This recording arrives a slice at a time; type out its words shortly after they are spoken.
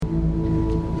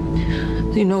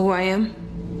Do you know who I am?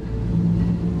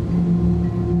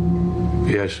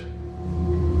 Yes.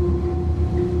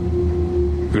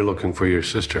 You're looking for your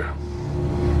sister.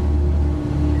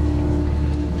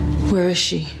 Where is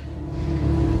she?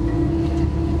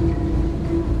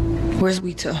 Where's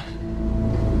Wita?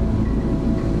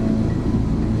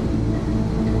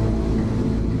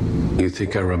 You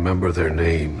think I remember their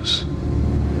names?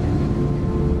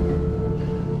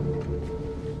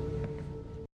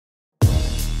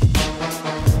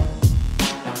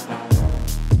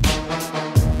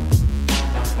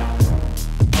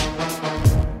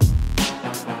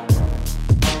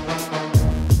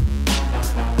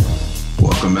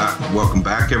 Welcome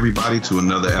back, everybody, to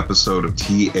another episode of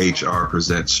THR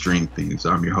Presents Stream Fiends.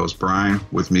 I'm your host, Brian.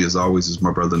 With me, as always, is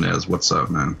my brother, Nez. What's up,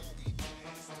 man?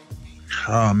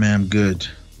 Oh, man, I'm good.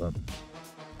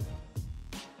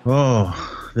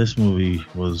 This movie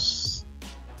was...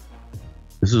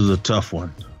 This was a tough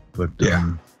one. But,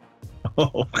 yeah.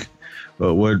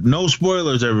 But no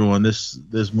spoilers, everyone.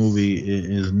 This movie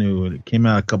is new, and it came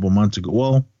out a couple months ago.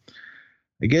 Well,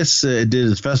 I guess it did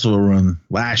its festival run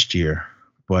last year,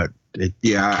 but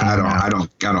I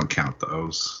don't count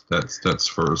those. That's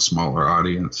for a smaller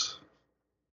audience.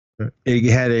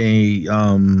 It had a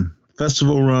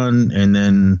festival run and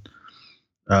then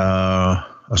a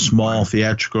small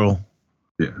theatrical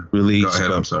release. Go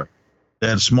ahead. I'm sorry. They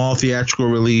had a small theatrical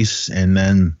release and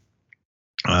then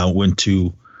went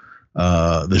to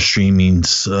the streaming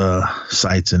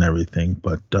sites and everything.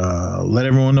 But let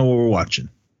everyone know what we're watching.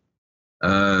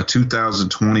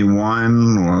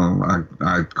 2021, well,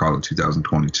 I call it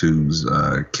 2022's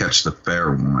Catch the Fair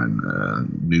One,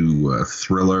 new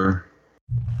thriller.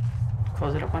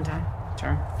 Close it up one time.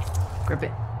 Turn. Grip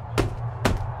it.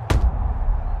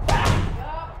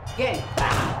 Game.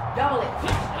 Double it.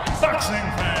 Boxing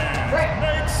fans,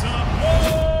 make some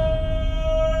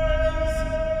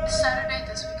noise! Saturday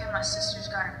this weekend, my sister's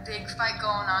got a big fight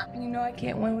going on. You know I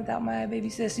can't win without my baby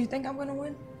sis. You think I'm gonna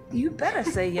win? You better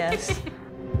say yes.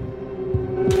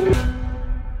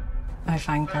 I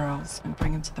find girls and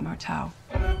bring them to the motel.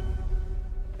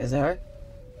 Is that her?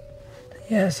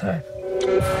 Yeah, it's her.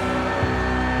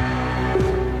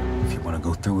 If you want to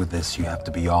go through with this, you have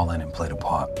to be all in and play the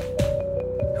part.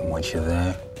 And once you're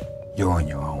there, you're on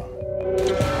your own.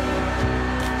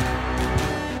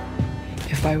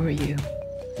 If I were you,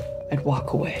 I'd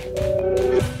walk away.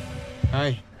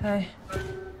 Hi. Hi.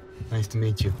 Nice to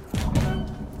meet you.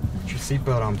 Put your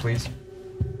seatbelt on, please.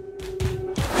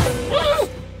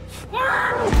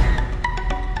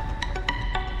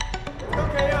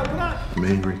 I'm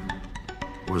angry.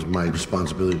 It was my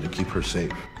responsibility to keep her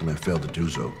safe, and I failed to do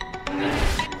so.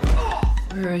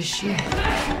 Where is she?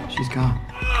 She's gone.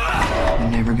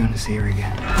 I'm never gonna see her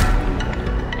again.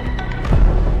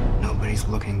 Nobody's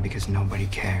looking because nobody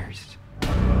cares.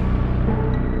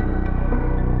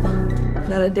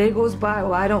 Not a day goes by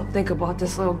where I don't think about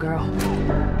this little girl.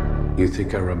 You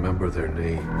think I remember their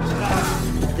names?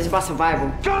 This is about survival.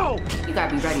 Go! You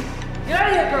gotta be ready. Get out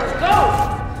of here, girls! Go!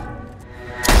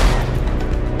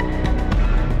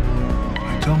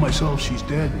 I tell myself she's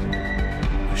dead,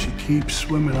 but she keeps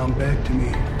swimming on back to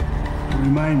me. To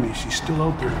remind me she's still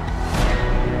out there.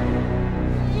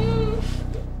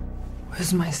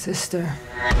 Where's my sister?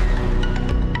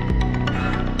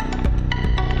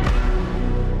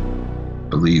 I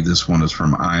believe this one is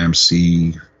from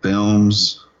IMC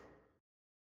Films.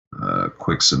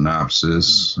 Quick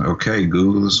synopsis. Okay,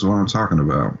 Google, this is what I'm talking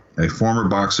about. A former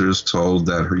boxer is told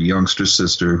that her youngster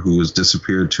sister, who was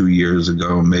disappeared 2 years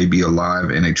ago, may be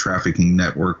alive in a trafficking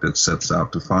network that sets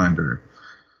out to find her.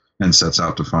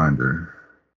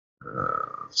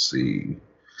 Let's see.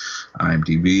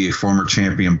 IMDb. A former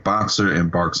champion boxer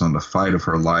embarks on the fight of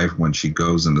her life when she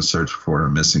goes in the search for her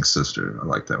missing sister. I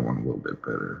like that one a little bit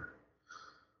better.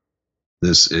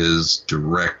 This is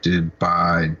directed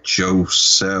by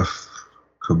Joseph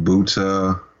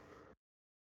Kabuta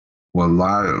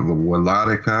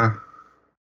Waladika.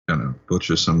 Gonna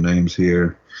butcher some names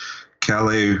here.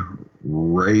 Calais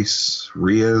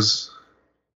Reyes.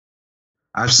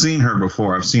 I've seen her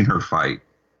before. I've seen her fight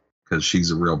because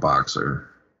she's a real boxer.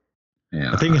 And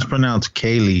I think it's pronounced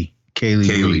Kaylee.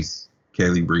 Kaylee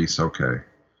Brees. Okay.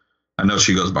 I know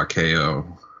she goes by KO.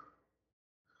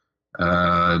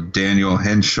 Daniel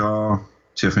Henshaw,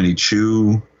 Tiffany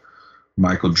Chu,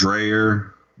 Michael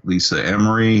Dreyer, Lisa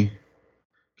Emery,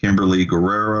 Kimberly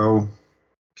Guerrero,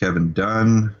 Kevin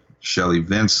Dunn, Shelley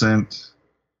Vincent,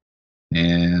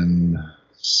 and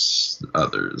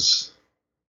others.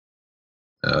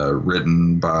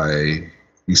 Written by,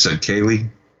 you said Kaylee?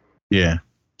 Yeah,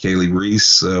 Kaylee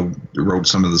Reese wrote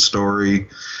some of the story,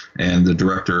 and the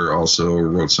director also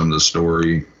wrote some of the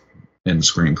story and the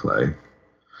screenplay.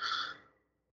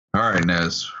 All right,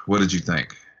 Nez, what did you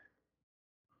think?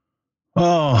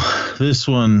 Oh, this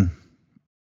one,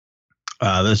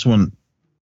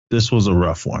 this was a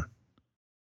rough one.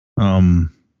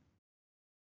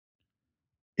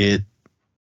 It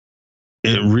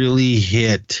really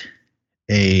hit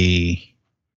a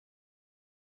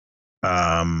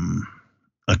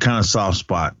kind of soft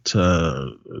spot,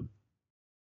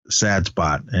 sad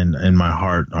spot in my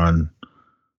heart on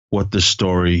what the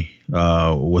story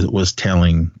was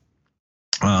telling.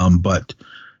 But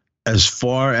as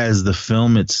far as the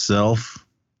film itself,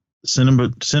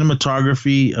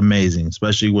 cinematography, amazing,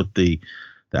 especially with the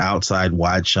outside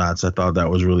wide shots. I thought that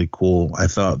was really cool. I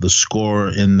thought the score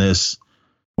in this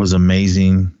was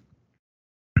amazing.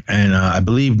 And I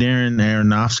believe Darren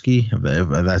Aronofsky, if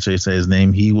that's how you say his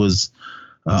name, he was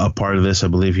a part of this. I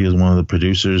believe he was one of the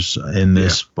producers in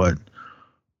this. Yeah. But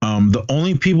the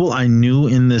only people I knew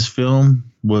in this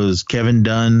film was Kevin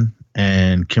Dunn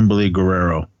and Kimberly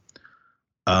Guerrero.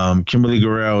 Kimberly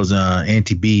Guerrero is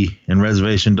Auntie B in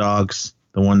Reservation Dogs,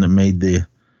 the one that made the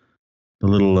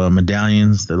little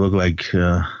medallions that look like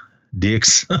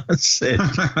dicks.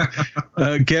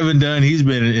 Kevin Dunn, he's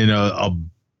been in a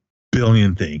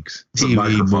billion things,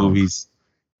 TV, movies.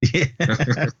 Yeah.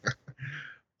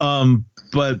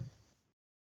 But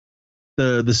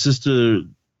the sister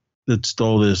that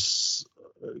stole this,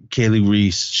 Kaylee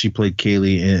Reese, she played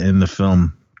Kaylee in the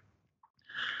film.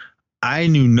 I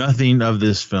knew nothing of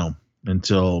this film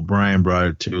until Brian brought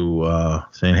it to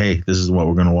saying, hey, this is what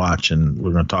we're going to watch and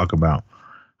we're going to talk about.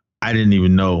 I didn't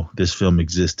even know this film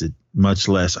existed, much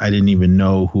less I didn't even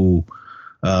know who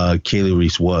Kaylee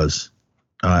Reese was.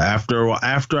 After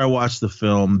I watched the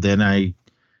film, then I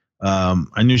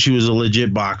knew she was a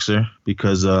legit boxer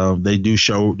because they do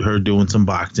show her doing some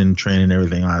boxing training and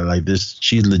everything. I like this.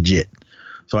 She's legit.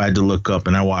 So I had to look up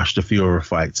and I watched a few of her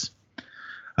fights.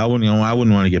 I wouldn't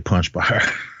want to get punched by her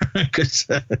because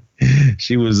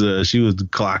she was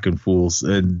clocking fools,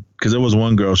 and because there was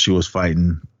one girl she was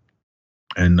fighting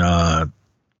and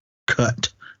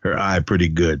cut her eye pretty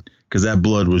good because that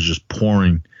blood was just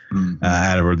pouring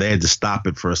out of her. They had to stop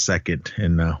it for a second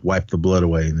and wipe the blood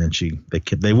away, and then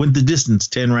they went the distance,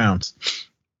 10 rounds.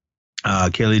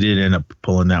 Kaylee did end up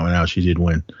pulling that one out. She did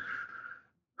win.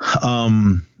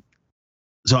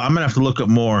 So I'm gonna have to look up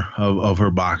more of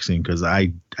her boxing because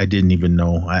I didn't even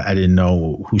know I didn't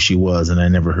know who she was and I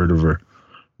never heard of her.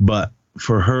 But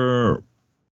for her,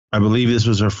 I believe this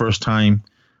was her first time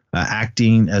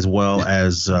acting as well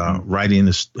as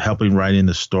helping writing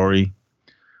the story.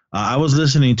 I was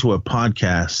listening to a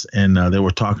podcast and they were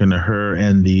talking to her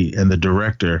and the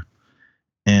director,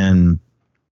 and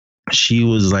she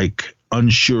was like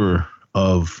unsure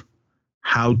of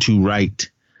how to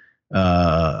write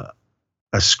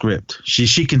a script.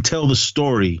 She can tell the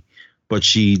story, but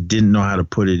she didn't know how to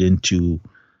put it into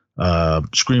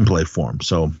screenplay form.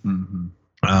 So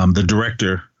the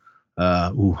director,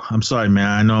 I'm sorry, man,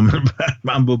 I know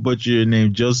I'm gonna butcher your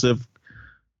name, Joseph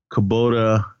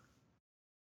Kubota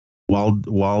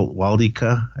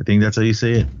Waldika. I think that's how you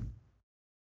say it.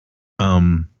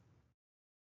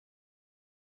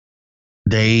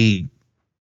 They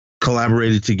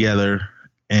collaborated together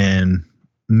and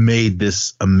made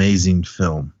this amazing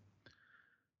film,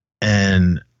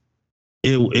 and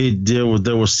there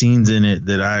were scenes in it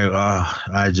that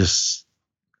I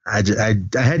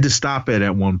had to stop it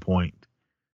at one point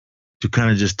to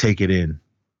kind of just take it in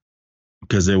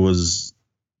because there was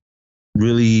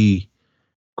really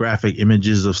graphic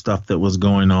images of stuff that was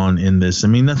going on in this. I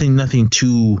mean, nothing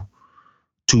too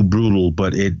brutal,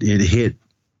 but it hit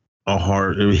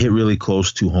it hit really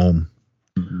close to home.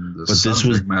 The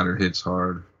subject matter hits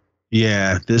hard.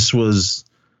 Yeah, this was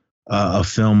a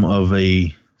film of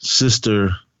a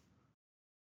sister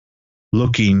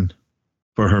looking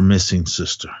for her missing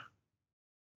sister.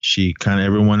 It seemed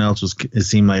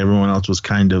like everyone else was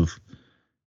kind of,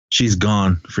 she's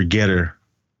gone, forget her.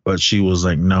 But she was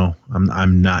like, no,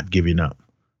 I'm not giving up.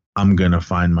 I'm going to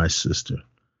find my sister.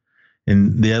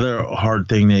 And the other hard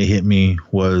thing that hit me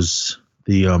was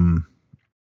the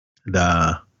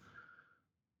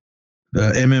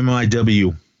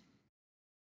MMIW.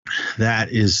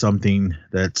 That is something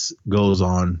that goes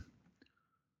on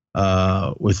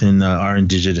within our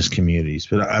indigenous communities,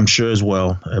 but I'm sure as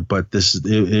well. But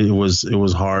it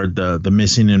was hard. The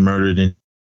missing and murdered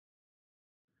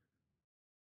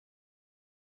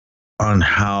on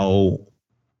how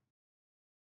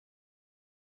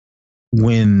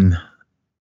when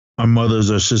our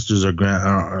mothers or sisters or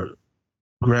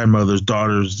grandmothers,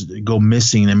 daughters go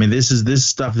missing. I mean, this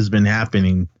stuff has been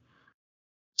happening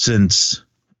since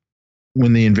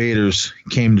when the invaders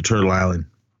came to Turtle Island,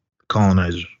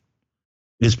 colonizers.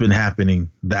 It's been happening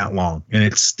that long, and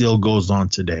it still goes on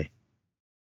today.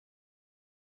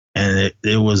 And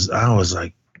I was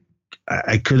like,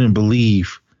 I couldn't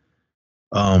believe.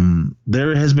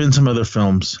 There has been some other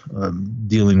films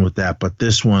dealing with that, but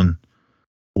this one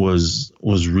was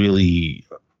really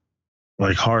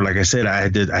like hard. Like I said, I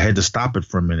had to stop it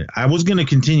for a minute. I was going to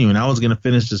continue and I was going to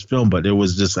finish this film, but it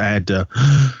was just, I had to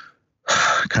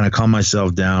kind of calm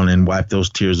myself down and wipe those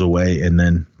tears away and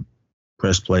then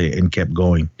press play and kept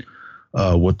going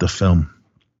with the film.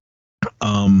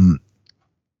 We're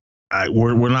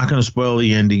not going to spoil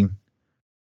the ending,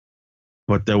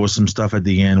 but there was some stuff at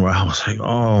the end where I was like,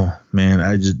 oh man,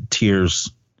 I just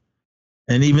tears.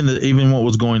 And even what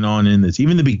was going on in this,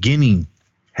 even the beginning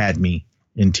had me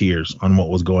in tears on what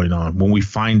was going on. When we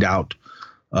find out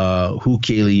who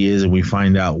Kaylee is and we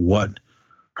find out what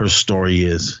her story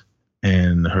is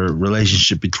and her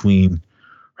relationship between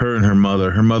her and her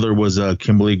mother. Her mother was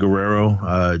Kimberly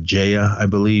Guerrero, Jaya, I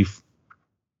believe.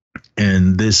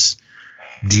 And this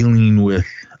dealing with,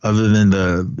 other than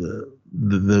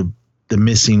the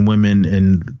missing women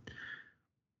and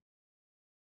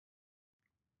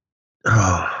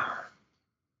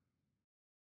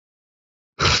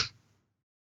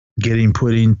getting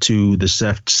put into the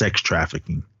sex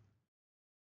trafficking.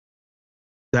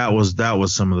 That was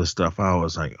some of the stuff I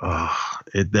was like,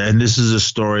 and this is a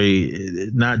story,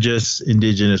 not just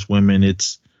indigenous women,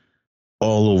 it's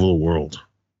all over the world.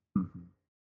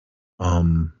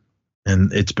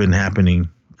 And it's been happening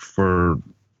for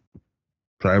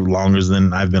probably longer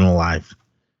than I've been alive.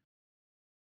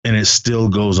 And it still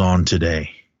goes on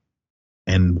today.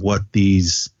 And what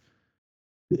these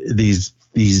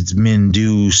men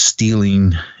do,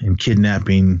 stealing and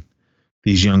kidnapping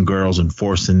these young girls and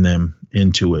forcing them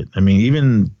into it. I mean,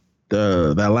 even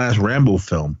that last Rambo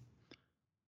film,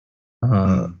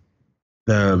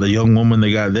 the young woman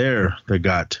they got there that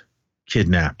got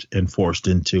kidnapped and forced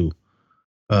into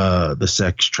the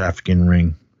sex trafficking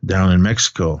ring down in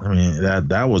Mexico. I mean,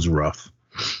 that was rough.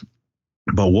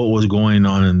 But what was going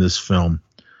on in this film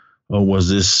was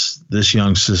this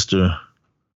young sister,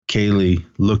 Kaylee,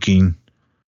 looking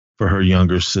for her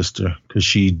younger sister because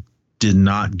she did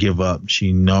not give up.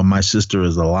 She know my sister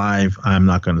is alive. I'm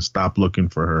not going to stop looking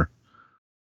for her.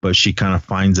 But she kind of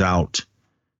finds out,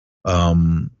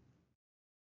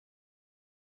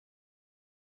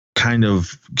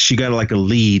 she got like a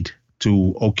lead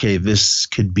to, okay, this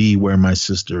could be where my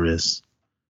sister is.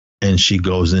 And she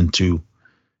goes into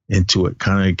it,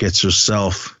 kind of gets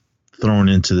herself thrown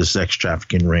into the sex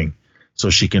trafficking ring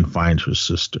so she can find her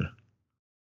sister.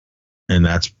 And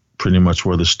that's pretty much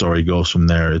where the story goes from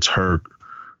there. It's her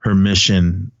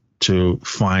mission to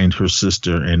find her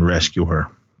sister and rescue her.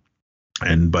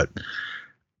 But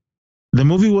the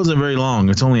movie wasn't very long.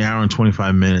 It's only an hour and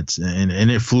 25 minutes, and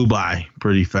it flew by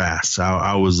pretty fast.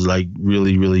 I was like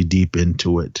really, really deep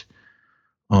into it.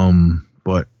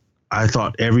 But I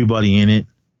thought everybody in it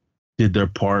did their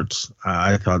parts.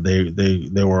 I thought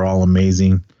they were all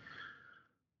amazing.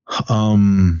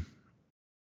 I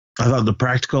thought the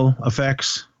practical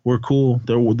effects were cool.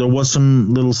 There was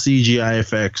some little CGI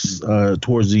effects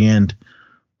towards the end,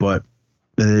 but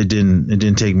it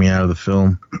didn't take me out of the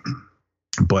film.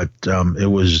 But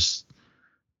this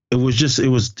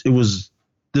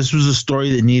was a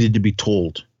story that needed to be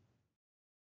told,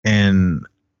 and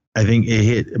I think it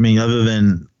hit. I mean, other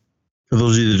than, for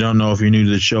those of you that don't know, if you're new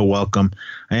to the show, welcome.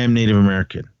 I am Native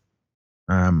American,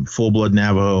 full blood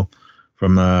Navajo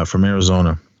from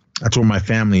Arizona. That's where my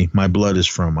blood is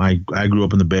from. I grew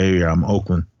up in the Bay Area. I'm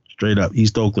Oakland, straight up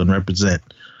East Oakland, represent.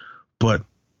 But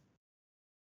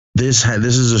this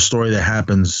is a story that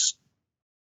happens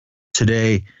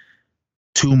today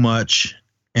too much,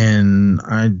 and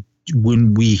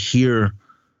when we hear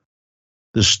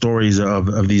the stories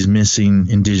of these missing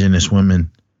indigenous women,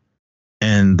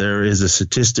 and there is a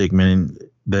statistic, man,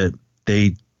 that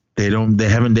they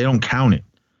don't count it.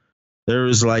 There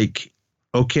is like,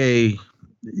 okay,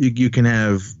 you can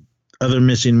have other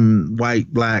missing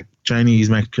white, black, Chinese,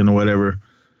 Mexican, or whatever,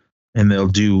 and they'll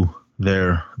do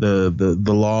the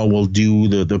law will do,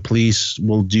 the police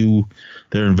will do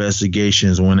their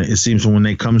investigations. When it seems when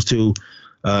it comes to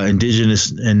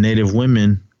indigenous and native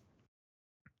women,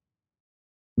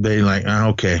 they like,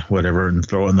 okay, whatever, and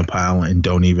throw it in the pile and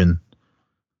don't even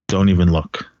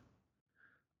look.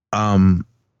 A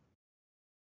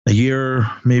year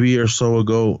maybe or so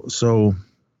ago,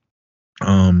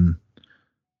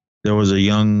 there was a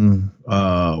young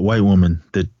white woman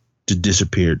that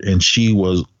disappeared, and she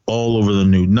was all over the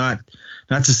news. Not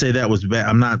to say that was bad.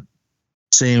 I'm not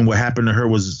saying what happened to her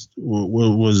was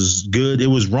good. It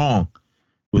was wrong.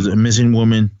 It was a missing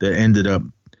woman that ended up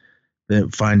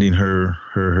finding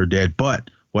her dead. But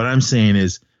what I'm saying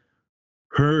is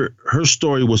her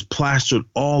story was plastered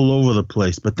all over the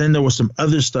place. But then there was some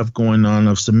other stuff going on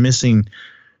of some missing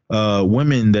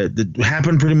women that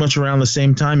happened pretty much around the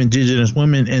same time, indigenous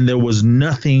women, and there was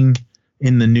nothing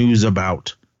in the news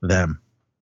about them.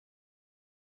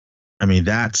 I mean,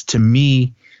 that's, to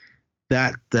me,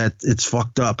 that it's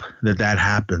fucked up that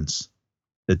happens,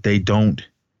 that they don't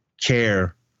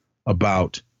care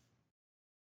about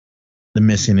the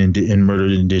missing and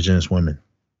murdered indigenous women.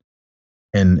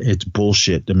 And it's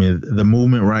bullshit. I mean, the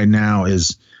movement right now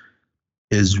is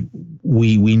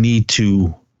we need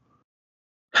to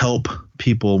help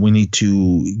people. We need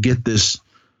to get this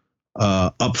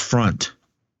up front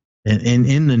and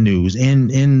in the news,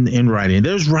 in writing.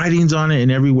 There's writings on it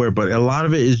and everywhere, but a lot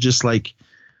of it is just like,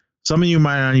 some of you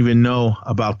might not even know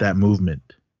about that movement,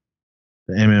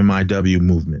 the MMIW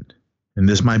movement. And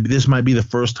this might be the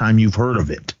first time you've heard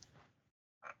of it.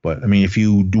 But I mean, if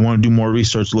you want to do more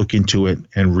research, look into it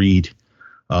and read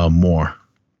more.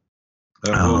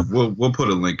 We'll put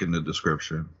a link in the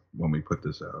description when we put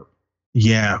this out.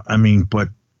 Yeah, I mean, but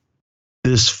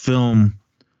this film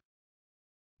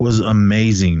was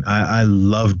amazing. I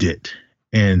loved it,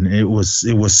 and it was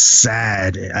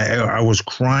sad. I was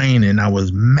crying and I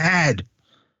was mad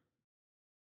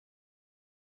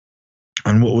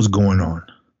on what was going on.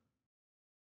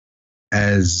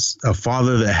 As a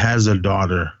father that has a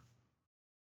daughter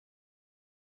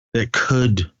that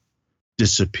could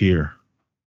disappear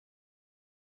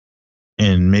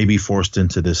and maybe forced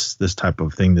into this type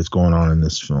of thing that's going on in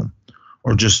this film,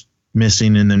 or just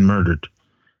missing and then murdered.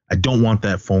 I don't want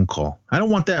that phone call. I don't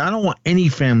want that. I don't want any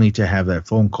family to have that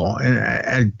phone call.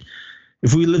 And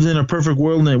if we lived in a perfect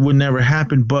world, it would never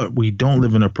happen, but we don't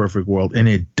live in a perfect world, and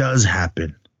it does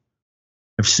happen.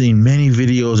 I've seen many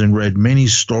videos and read many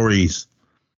stories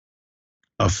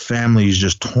of families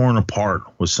just torn apart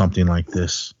with something like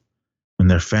this, when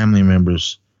their family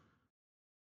members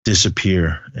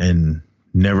disappear and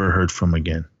never heard from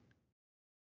again.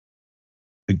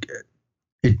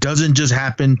 It doesn't just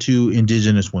happen to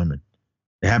indigenous women.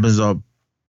 It happens to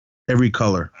every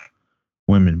color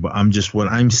women. But what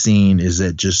I'm seeing is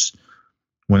that just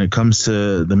when it comes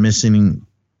to the missing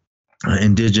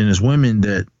indigenous women,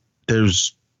 that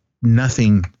there's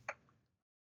nothing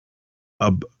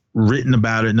written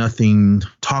about it, nothing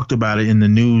talked about it in the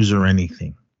news or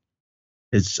anything.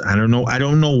 I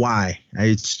don't know why.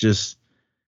 It's just,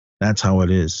 that's how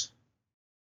it is.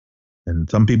 And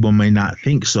some people may not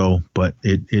think so, but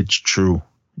it's true.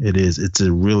 It is. It's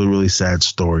a really, really sad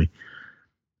story.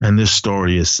 And this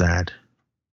story is sad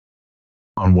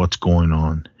on what's going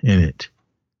on in it.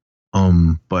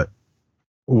 But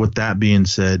with that being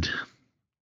said,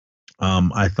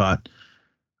 I thought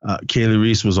Kaylee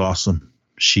Reese was awesome.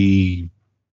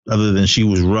 Other than she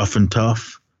was rough and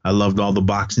tough, I loved all the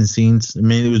boxing scenes. I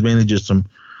mean, it was mainly just some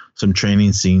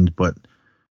training scenes, but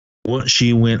once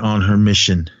she went on her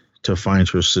mission to find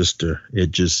her sister,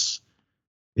 it just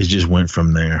went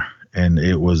from there. And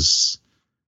it was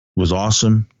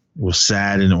awesome. It was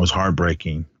sad and it was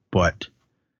heartbreaking, but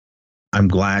I'm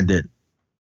glad that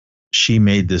she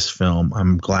made this film.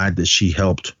 I'm glad that she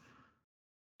helped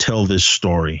tell this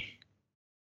story.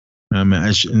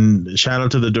 And shout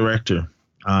out to the director.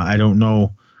 I don't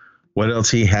know what else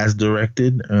he has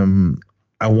directed.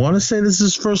 I want to say this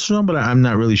is his first film, but I'm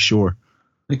not really sure.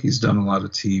 I think he's done a lot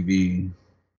of TV.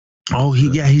 Oh, he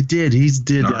did. He's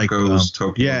did Narcos,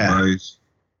 Tokyo Vice.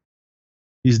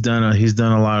 He's done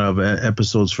a lot of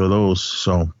episodes for those.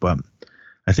 So, but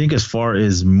I think as far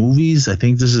as movies, I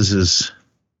think this is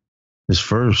his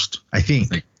first. I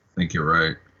think you're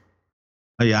right.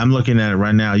 Oh, yeah, I'm looking at it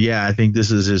right now. Yeah, I think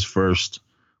this is his first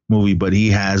movie, but he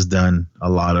has done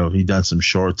he done some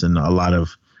shorts and a lot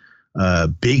of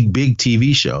big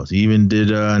TV shows. He even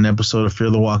did an episode of Fear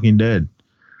the Walking Dead.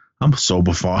 I'm so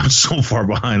far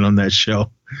behind on that show.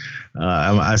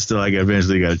 I still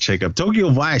eventually got to check up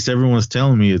Tokyo Vice. Everyone's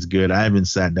telling me it's good. I haven't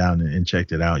sat down and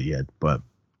checked it out yet, but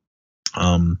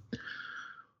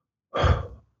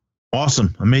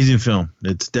awesome, amazing film.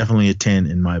 It's definitely a 10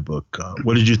 in my book.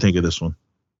 What did you think of this one?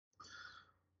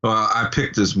 Well, I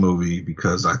picked this movie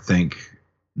because I think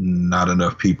not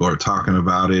enough people are talking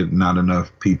about it. Not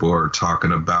enough people are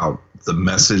talking about the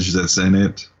message that's in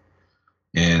it.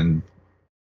 And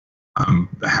I'm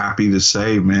happy to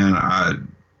say, man,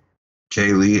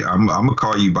 Kaylee, I'm going to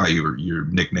call you by your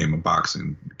nickname of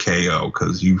boxing, KO,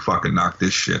 because you fucking knocked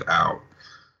this shit out.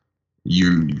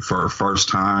 for a first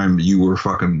time, you were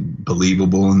fucking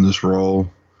believable in this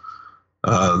role.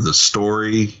 The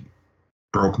story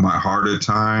broke my heart at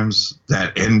times.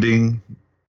 That ending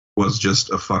was just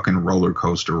a fucking roller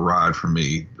coaster ride for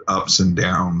me, ups and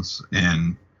downs.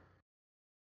 And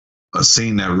a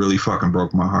scene that really fucking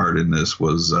broke my heart in this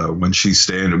was when she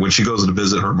goes to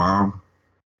visit her mom,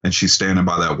 and she's standing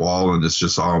by that wall, and it's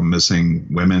just all missing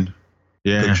women.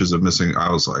 Yeah, pictures of missing.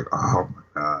 I was like, oh my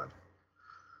god.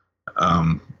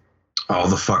 All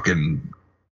the fucking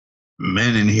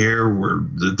men in here were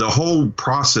the whole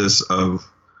process of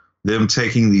them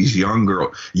taking these young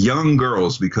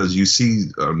girls, because you see,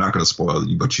 I'm not going to spoil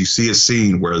you, but you see a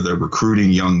scene where they're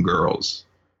recruiting young girls,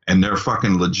 and they're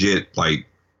fucking legit, like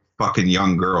fucking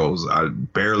young girls,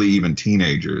 barely even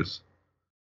teenagers.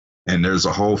 And there's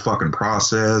a whole fucking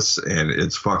process, and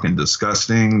it's fucking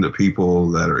disgusting. The people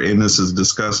that are in this is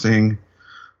disgusting.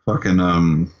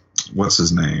 Fucking, what's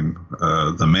his name?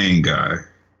 The main guy,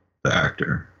 the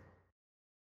actor.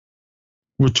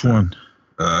 Which one?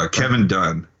 Kevin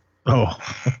Dunn. Oh.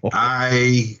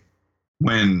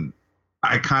 When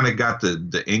I kind of got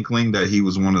the inkling that he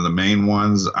was one of the main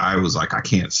ones, I was like, I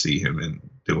can't see him in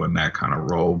doing that kind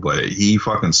of role, but he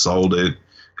fucking sold it,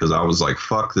 because I was like,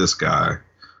 fuck this guy.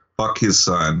 Fuck his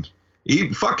son.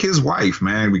 Fuck his wife,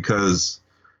 man, because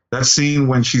that scene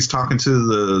when she's talking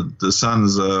to the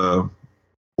son's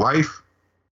wife,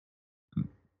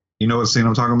 you know what scene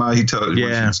I'm talking about? She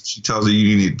tells her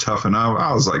you need to toughen up.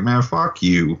 I was like, man, fuck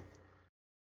you.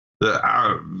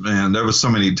 Man, there was so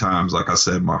many times, like I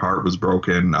said, my heart was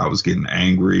broken. I was getting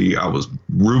angry. I was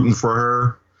rooting for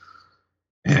her.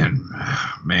 And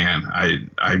man,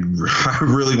 I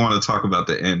really want to talk about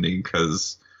the ending,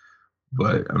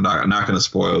 but I'm not going to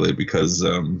spoil it, because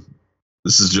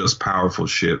this is just powerful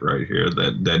shit right here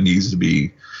that needs to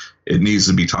be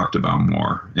talked about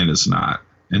more, and it's not.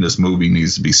 And this movie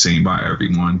needs to be seen by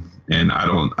everyone, and I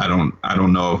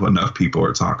don't know if enough people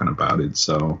are talking about it.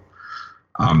 So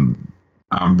I'm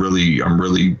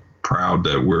really proud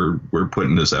that we're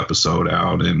putting this episode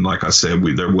out, and like I said,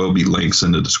 there will be links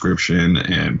in the description,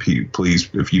 and please,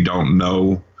 if you don't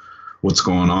know what's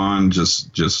going on,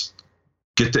 just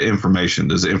get the information.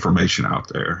 There's information out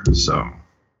there. So,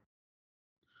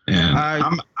 and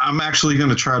I'm actually going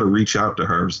to try to reach out to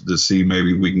her to see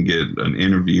maybe we can get an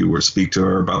interview or speak to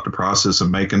her about the process of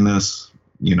making this.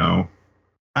 You know,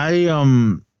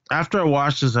 after I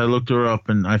watched this, I looked her up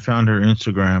and I found her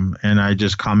Instagram, and I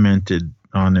just commented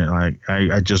on it. Like,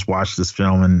 I just watched this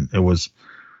film and it was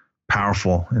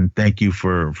powerful, and thank you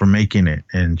for making it.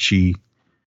 And she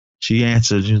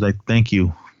answered, she was like, thank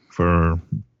you for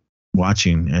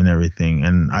watching and everything.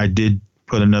 And I did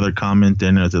put another comment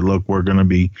in. I said, look, we're going to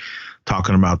be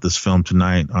talking about this film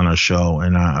tonight on our show,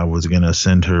 and I was going to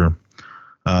send her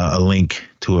a link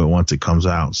to it once it comes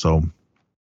out. So,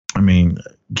 I mean,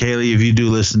 Kaylee, if you do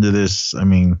listen to this, I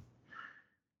mean,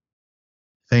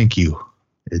 thank you.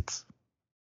 It's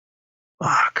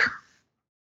fuck.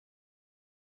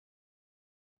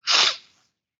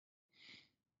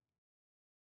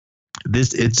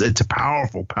 It's a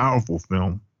powerful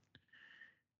film.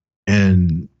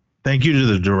 And thank you to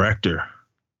the director,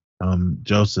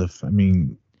 Joseph. I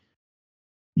mean,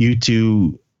 you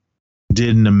two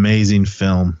did an amazing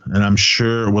film, and I'm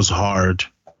sure it was hard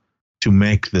to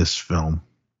make this film.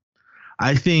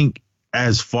 I think,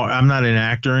 as far, I'm not an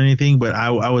actor or anything, but I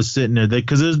was sitting there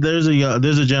because there's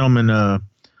a gentleman,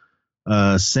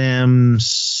 Sam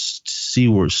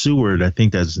Seward, I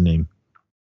think that's his name.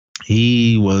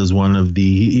 He was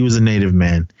he was a native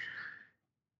man.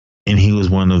 And he was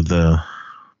one of the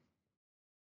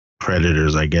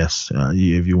predators, I guess,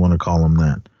 if you want to call them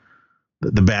that,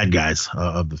 the bad guys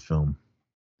of the film.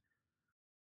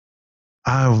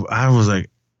 I was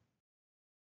like,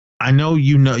 I know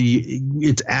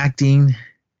it's acting.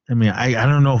 I mean, I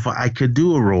don't know if I could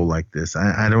do a role like this.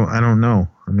 I don't know.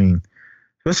 I mean,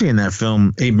 especially in that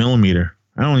film 8mm,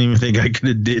 I don't even think I could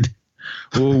have did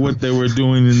what they were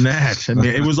doing in that. I mean,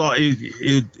 it was all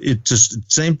it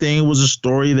just same thing. It was a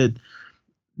story that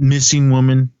missing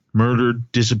woman,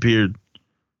 murdered, disappeared,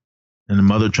 and the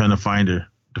mother trying to find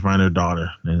her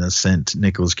daughter, and that sent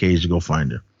Nicolas Cage to go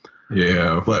find her.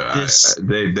 Yeah, but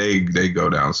they go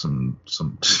down some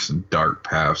dark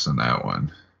paths in that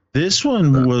one. This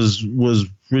one was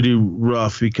pretty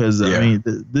rough because I mean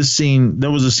this scene.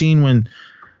 There was a scene when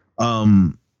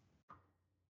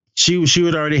she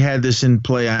had already had this in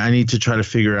play. I need to try to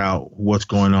figure out what's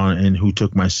going on and who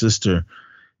took my sister.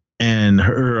 And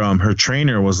her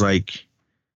trainer was like,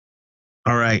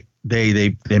 all right,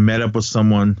 they met up with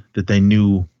someone that they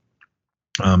knew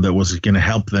that was going to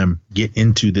help them get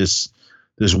into this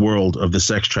this world of the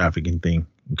sex trafficking thing,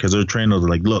 because her trainers are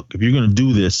like, look, if you're going to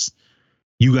do this,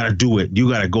 you got to do it. You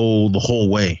got to go the whole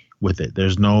way with it.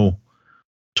 There's no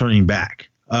turning back.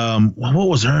 What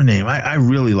was her name? I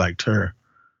really liked her.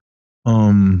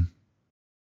 Oh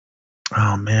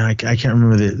man, I can't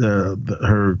remember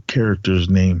her character's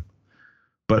name,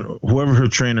 but whoever her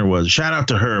trainer was, shout out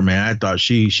to her, man. I thought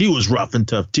she was rough and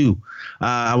tough too.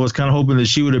 I was kind of hoping that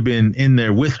she would have been in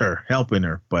there with her, helping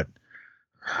her, but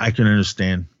I can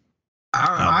understand.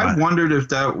 I wondered if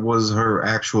that was her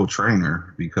actual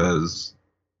trainer, because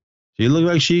she looked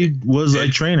like she was a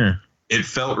trainer. It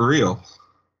felt real.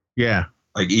 Yeah.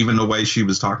 Like, even the way she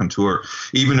was talking to her,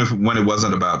 even if when it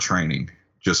wasn't about training,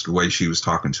 just the way she was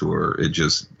talking to her, it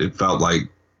felt like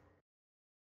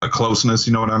a closeness.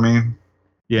 You know what I mean?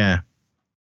 Yeah.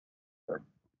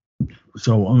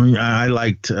 So, I mean, I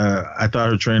liked, I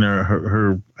thought her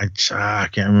trainer, I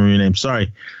can't remember your name.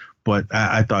 Sorry. But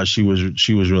I thought she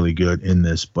was really good in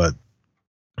this. But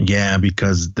yeah,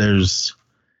 because the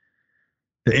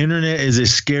internet is a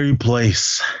scary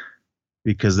place.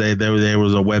 Because there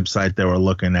was a website they were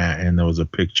looking at, and there was a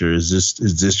picture. Is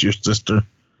this your sister?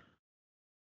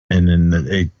 And then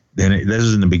this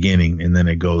is in the beginning, and then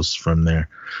it goes from there.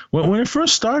 When it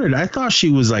first started, I thought she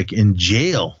was like in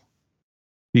jail,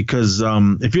 because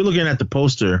if you're looking at the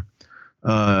poster,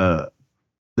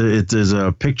 there's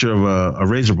a picture of a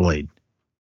razor blade,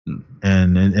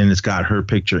 and it's got her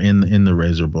picture in the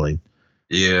razor blade.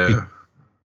 Yeah.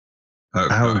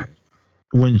 Okay.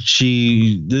 When this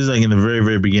is like in the very,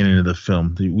 very beginning of the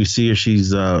film, we see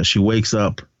her, she wakes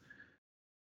up,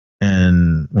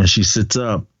 and when she sits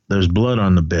up, there's blood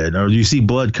on the bed, or you see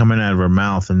blood coming out of her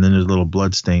mouth, and then there's a little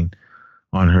blood stain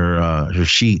on her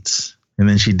sheets, and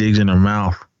then she digs in her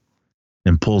mouth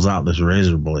and pulls out this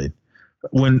razor blade.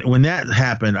 When that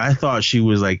happened, I thought she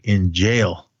was like in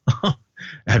jail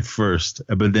at first,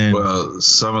 but then, well,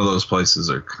 some of those places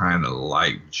are kind of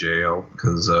like jail,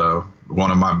 because one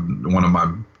of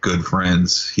my good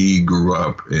friends, he grew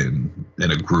up in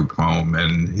a group home,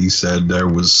 and he said there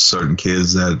was certain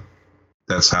kids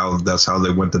that's how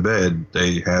they went to bed.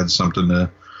 They had something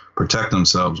to protect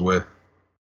themselves with.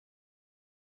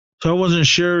 So I wasn't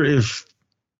sure if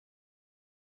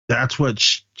that's what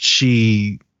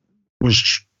she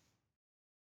was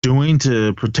doing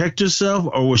to protect herself,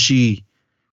 or was she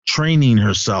training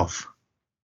herself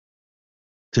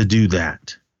to do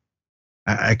that?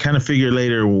 I kind of figured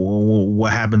later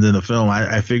what happens in the film.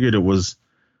 I figured it was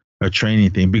a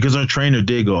training thing, because our trainer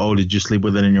did go, "Oh, did you sleep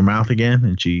with it in your mouth again?"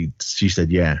 And she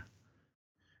said, "Yeah."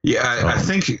 Yeah, I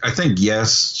think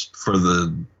yes, for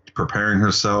the preparing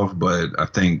herself, but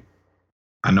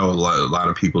I know a lot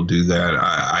of people do that.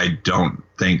 I don't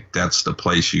think that's the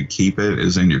place you keep it,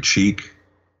 is in your cheek.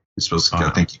 You're supposed to, I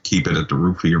think you keep it at the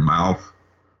roof of your mouth.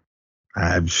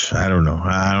 I don't know.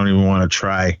 I don't even want to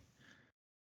try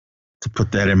to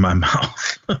put that in my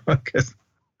mouth.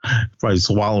 Probably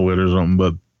swallow it or something.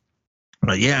 But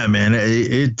yeah, man,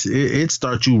 it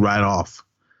starts you right off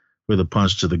with a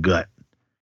punch to the gut.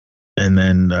 And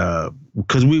then,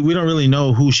 because we don't really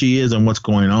know who she is and what's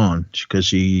going on, because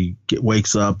she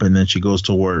wakes up and then she goes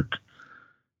to work,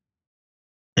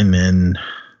 and then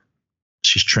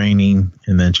she's training,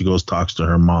 and then she goes talks to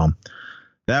her mom.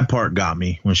 That part got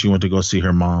me when she went to go see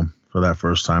her mom for that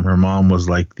first time. Her mom was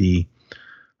like the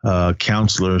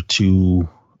counselor to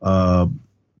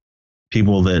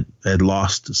people that had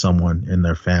lost someone in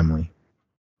their family.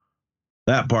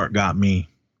 That part got me,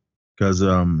 because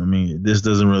I mean, this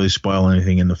doesn't really spoil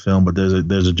anything in the film, but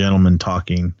there's a gentleman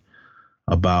talking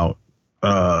about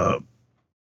he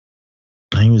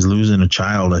was losing a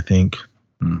child, I think.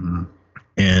 Mm-hmm.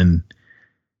 And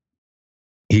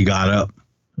he got up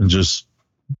and just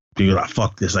figured out,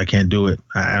 fuck this, I can't do it.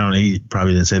 I don't know, he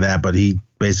probably didn't say that, but he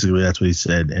basically, that's what he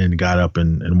said, and got up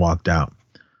and walked out.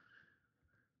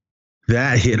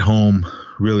 That hit home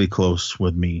really close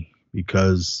with me,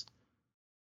 because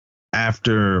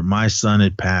after my son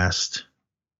had passed,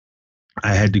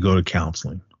 I had to go to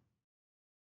counseling.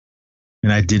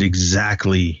 And I did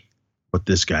exactly what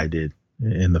this guy did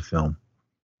in the film.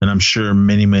 And I'm sure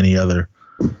many, many other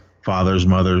fathers,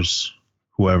 mothers,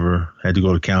 whoever had to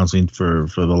go to counseling for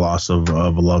the loss of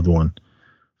a loved one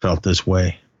felt this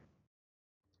way.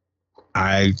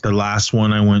 The last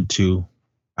one I went to,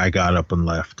 I got up and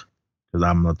left,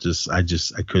 because I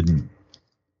couldn't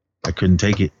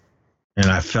take it. And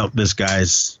I felt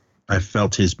I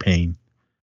felt his pain.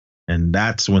 And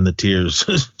that's when the tears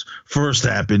first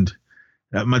happened.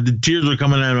 The tears were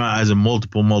coming out of my eyes in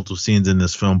multiple scenes in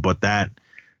this film, but that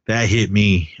hit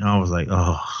me. I was like,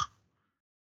 oh.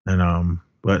 And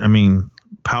but I mean,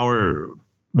 power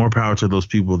More power to those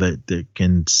people that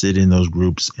can sit in those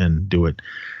groups and do it.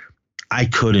 I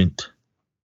couldn't.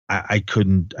 I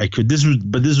couldn't. This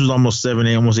was almost 8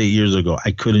 years ago.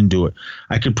 I couldn't do it.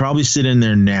 I could probably sit in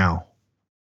there now.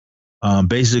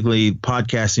 Basically,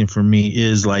 podcasting for me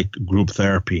is like group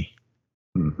therapy.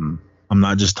 Mm-hmm. I'm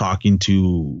not just talking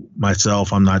to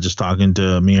myself. I'm not just talking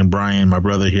to me and Brian, my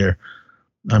brother here.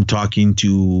 I'm talking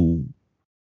to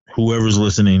whoever's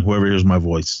listening, whoever hears my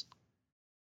voice.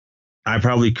 I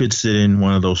probably could sit in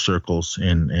one of those circles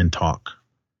and talk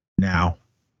now.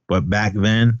 But back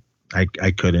then,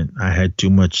 I couldn't. I had too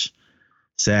much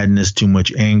sadness, too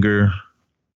much anger,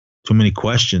 too many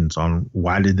questions on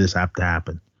why did this have to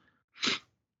happen.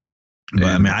 But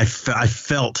I mean, I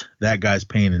felt that guy's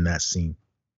pain in that scene.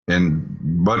 And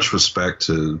much respect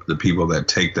to the people that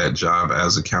take that job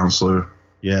as a counselor.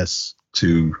 Yes.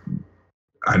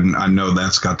 I know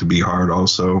that's got to be hard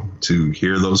also to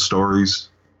hear those stories,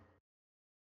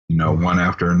 one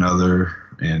after another,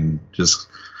 and just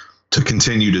to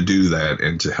continue to do that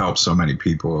and to help so many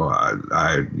people.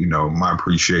 My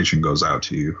appreciation goes out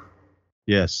to you.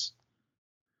 Yes.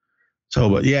 So,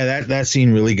 but yeah, that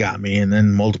scene really got me, and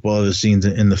then multiple other scenes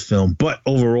in the film. But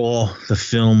overall, the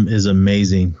film is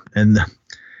amazing, and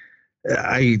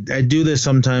I do this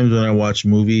sometimes when I watch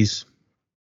movies.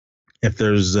 If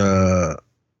there's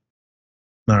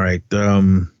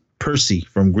Percy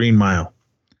from Green Mile,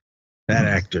 that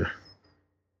actor.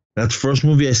 That's the first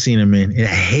movie I seen him in, and I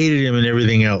hated him and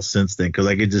everything else since then because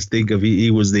I could just think of he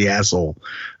was the asshole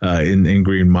in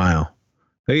Green Mile.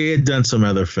 He had done some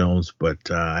other films, but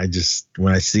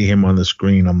when I see him on the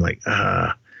screen, I'm like,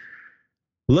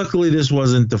 Luckily, this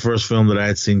wasn't the first film that I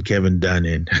had seen Kevin Dunn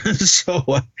in, so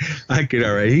I could,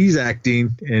 all right, he's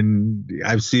acting, and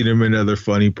I've seen him in other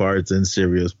funny parts and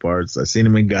serious parts. I've seen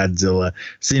him in Godzilla,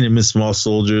 seen him in Small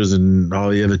Soldiers, and all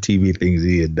the other TV things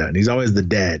he had done. He's always the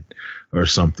dad or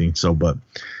something. So, but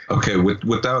okay,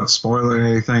 without spoiling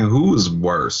anything, who was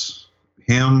worse,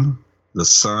 him, the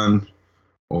son,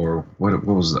 or what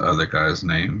was the other guy's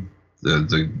name?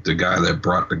 The guy that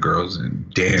brought the girls in,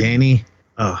 Danny.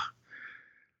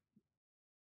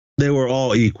 They were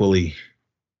all equally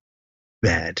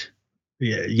bad.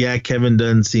 Yeah. Kevin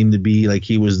Dunn seemed to be like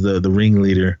he was the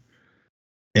ringleader,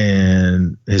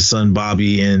 and his son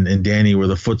Bobby and Danny were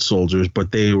the foot soldiers,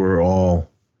 but they were all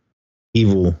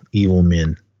evil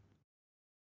men.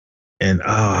 And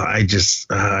I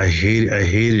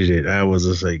hated it. I was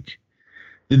just like,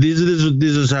 these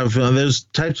are type of film. There's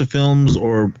types of films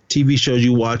or TV shows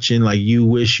you watching like you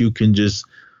wish you can just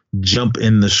jump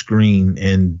in the screen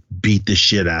and beat the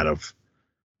shit out of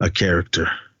a character.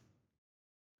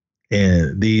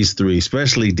 And these three,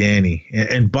 especially Danny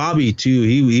and Bobby too,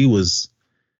 he was,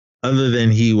 other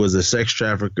than he was a sex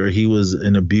trafficker, he was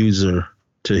an abuser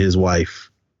to his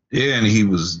wife. Yeah, and he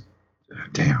was,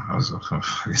 damn, I was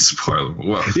fucking spoiler.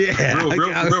 Well, yeah,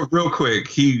 real quick,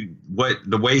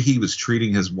 the way he was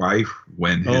treating his wife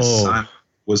when his son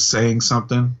was saying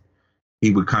something, he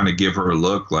would kind of give her a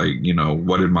look like,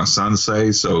 what did my son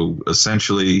say? So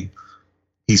essentially,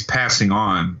 he's passing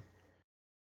on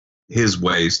his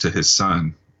ways to his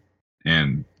son.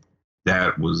 And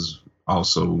that was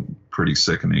also pretty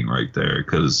sickening right there,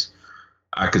 because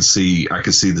I could see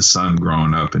the son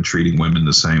growing up and treating women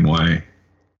the same way.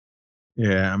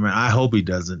 Yeah, I mean, I hope he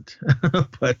doesn't.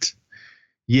 But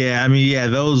yeah, I mean, yeah,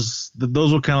 those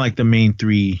were kind of like the main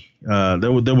three.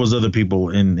 There was other people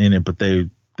in it, but they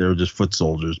were just foot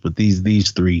soldiers. But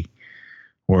these three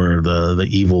were the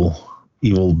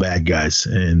evil bad guys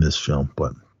in this film.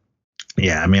 But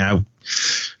yeah, I mean,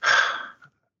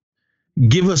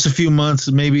 give us a few months,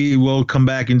 maybe we'll come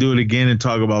back and do it again and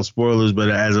talk about spoilers. But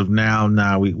as of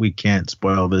now, we can't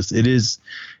spoil this. It is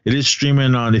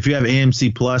streaming on, if you have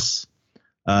AMC Plus,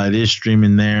 it is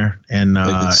streaming there, and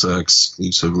it's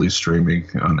exclusively streaming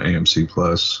on AMC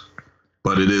Plus,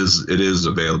 but it is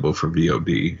available for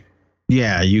VOD.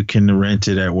 Yeah, you can rent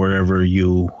it at wherever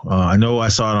you. I know I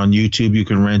saw it on YouTube. You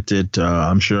can rent it.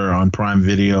 I'm sure on Prime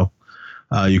Video.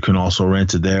 You can also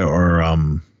rent it there, or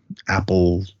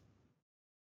Apple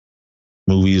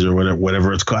Movies or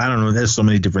whatever it's called. I don't know. There's so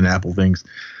many different Apple things,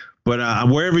 but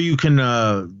wherever you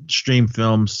can stream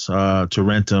films to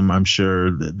rent them, I'm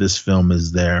sure this film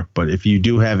is there. But if you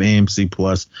do have AMC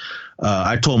Plus,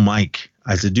 I told Mike,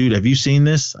 I said, dude, have you seen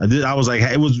this? I was like,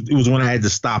 it was when I had to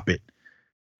stop it.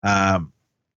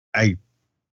 I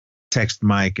texted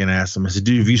Mike and asked him, I said,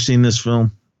 dude, have you seen this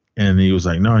film? And he was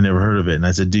like, no, I never heard of it. And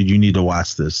I said, dude, you need to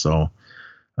watch this. So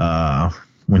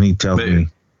when he tells me.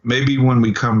 Maybe when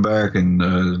we come back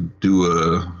and do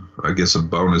a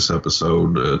bonus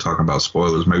episode talking about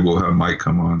spoilers, maybe we'll have Mike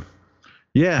come on.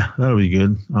 Yeah, that'll be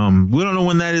good. We don't know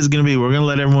when that is going to be. We're going to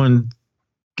let everyone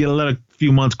let a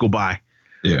few months go by.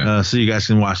 Yeah. So you guys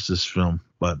can watch this film.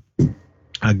 But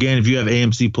again, if you have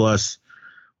AMC Plus,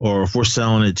 or if we're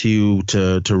selling it to you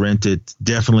to rent it,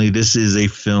 definitely this is a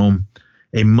film,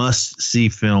 a must see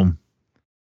film.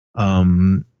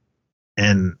 And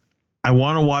I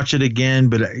want to watch it again,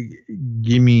 but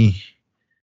give me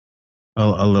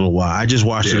a little while. I just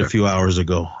watched it a few hours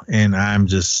ago, and I'm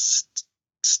just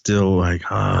still like,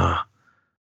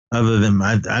 Other than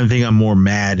I think I'm more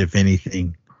mad, if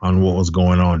anything, on what was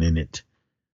going on in it.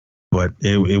 But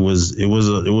it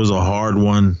was a hard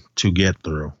one to get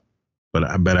through, but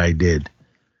I did.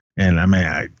 And I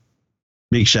mean,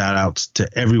 big shout outs to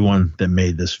everyone that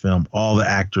made this film, all the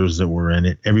actors that were in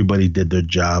it. Everybody did their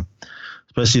job,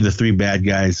 especially the three bad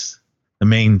guys, the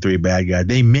main three bad guys.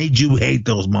 They made you hate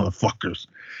those motherfuckers.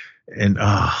 And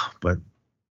but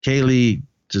Kaylee,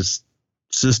 just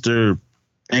sister,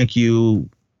 thank you.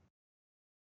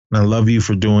 I love you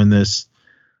for doing this.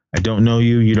 I don't know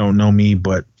you, you don't know me,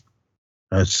 but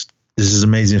this is an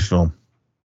amazing film,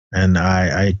 and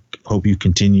I hope you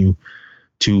continue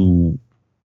to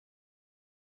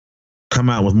come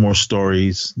out with more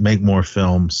stories, make more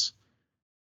films,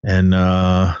 and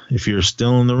if you're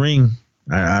still in the ring,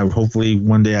 I hopefully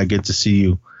one day I get to see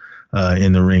you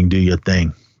in the ring do your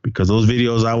thing, because those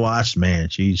videos I watched, man,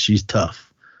 she's tough.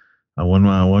 I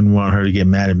wouldn't want her to get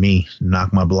mad at me,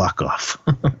 knock my block off.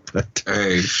 But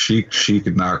hey, she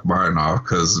could knock mine off,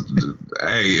 because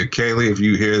hey, Kaylee, if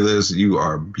you hear this, you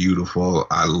are beautiful.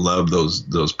 I love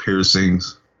those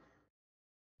piercings.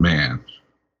 Man,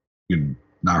 you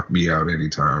knock me out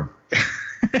anytime.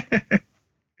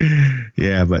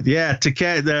 Yeah, but yeah, to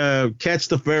catch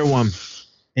the fair one,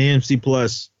 AMC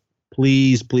Plus,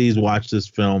 please watch this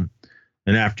film,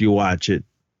 and after you watch it,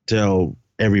 tell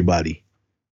everybody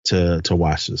to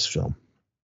watch this film.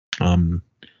 I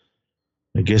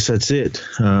guess that's it.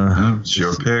 It's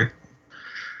your pick.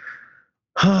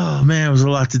 Oh man, it was a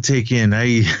lot to take in.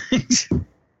 I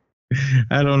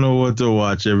I don't know what to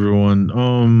watch, everyone.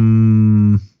 All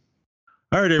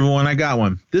right, everyone, I got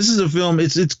one. This is a film.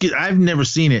 It's I've never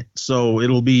seen it, so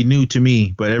it'll be new to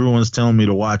me. But everyone's telling me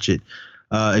to watch it.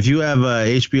 If you have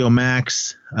HBO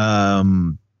Max,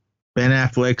 Ben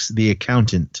Affleck's The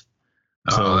Accountant.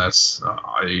 So that's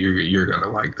you're gonna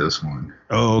like this one.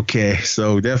 Okay,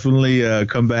 so definitely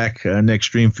come back next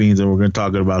Stream Fiends, and we're gonna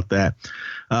talk about that.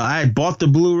 I bought the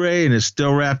Blu-ray and it's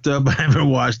still wrapped up. I haven't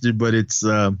watched it, but it's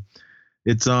on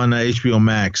HBO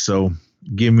Max. So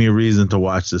give me a reason to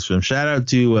watch this film. Shout out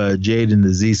to Jade and the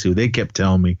Zissou. They kept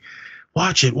telling me,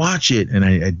 watch it, and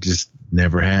I just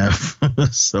never have.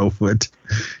 So, but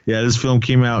yeah, this film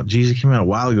came out. Geez, it came out a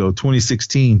while ago,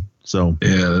 2016. So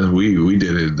yeah, we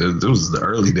did it. It was the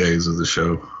early days of the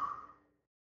show.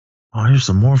 Oh, here's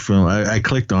some more film. I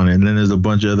clicked on it, and then there's a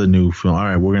bunch of other new film. All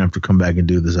right, we're gonna have to come back and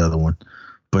do this other one.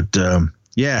 But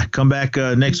yeah, come back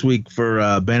next week for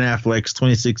Ben Affleck's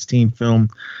 2016 film,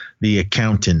 The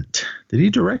Accountant. Did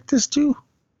he direct this too?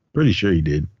 Pretty sure he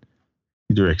did.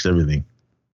 He directs everything.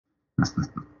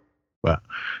 But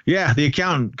yeah, The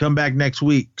Accountant, come back next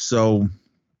week. So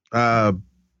I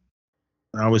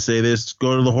always say this: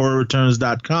 go to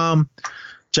thehorrorreturns.com,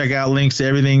 check out links to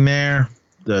everything there.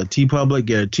 The TeePublic,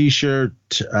 get a t-shirt,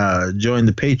 join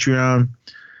the Patreon.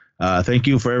 Thank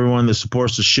you for everyone that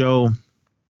supports the show,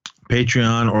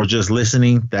 Patreon, or just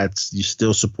listening. That's you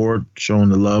still support, showing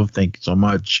the love. Thank you so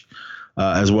much.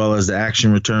 As well as the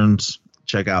Action Returns.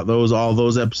 Check out all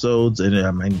those episodes. And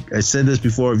I said this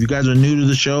before, if you guys are new to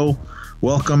the show,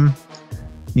 welcome.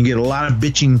 You get a lot of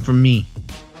bitching from me.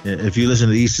 If you listen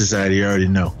to the East Society, you already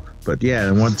know. But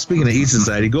yeah, speaking of East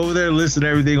Society, go over there and listen to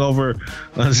everything over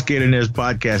on the Skater Nez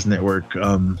Podcast Network.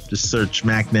 Just search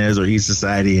MacNez or East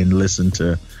Society and listen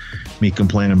to me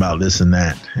complain about this and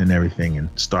that and everything, and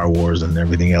Star Wars and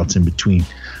everything else in between.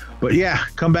 But yeah,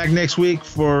 come back next week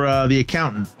for The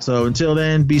Accountant. So until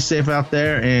then, be safe out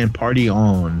there and party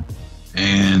on.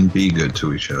 And be good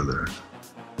to each other.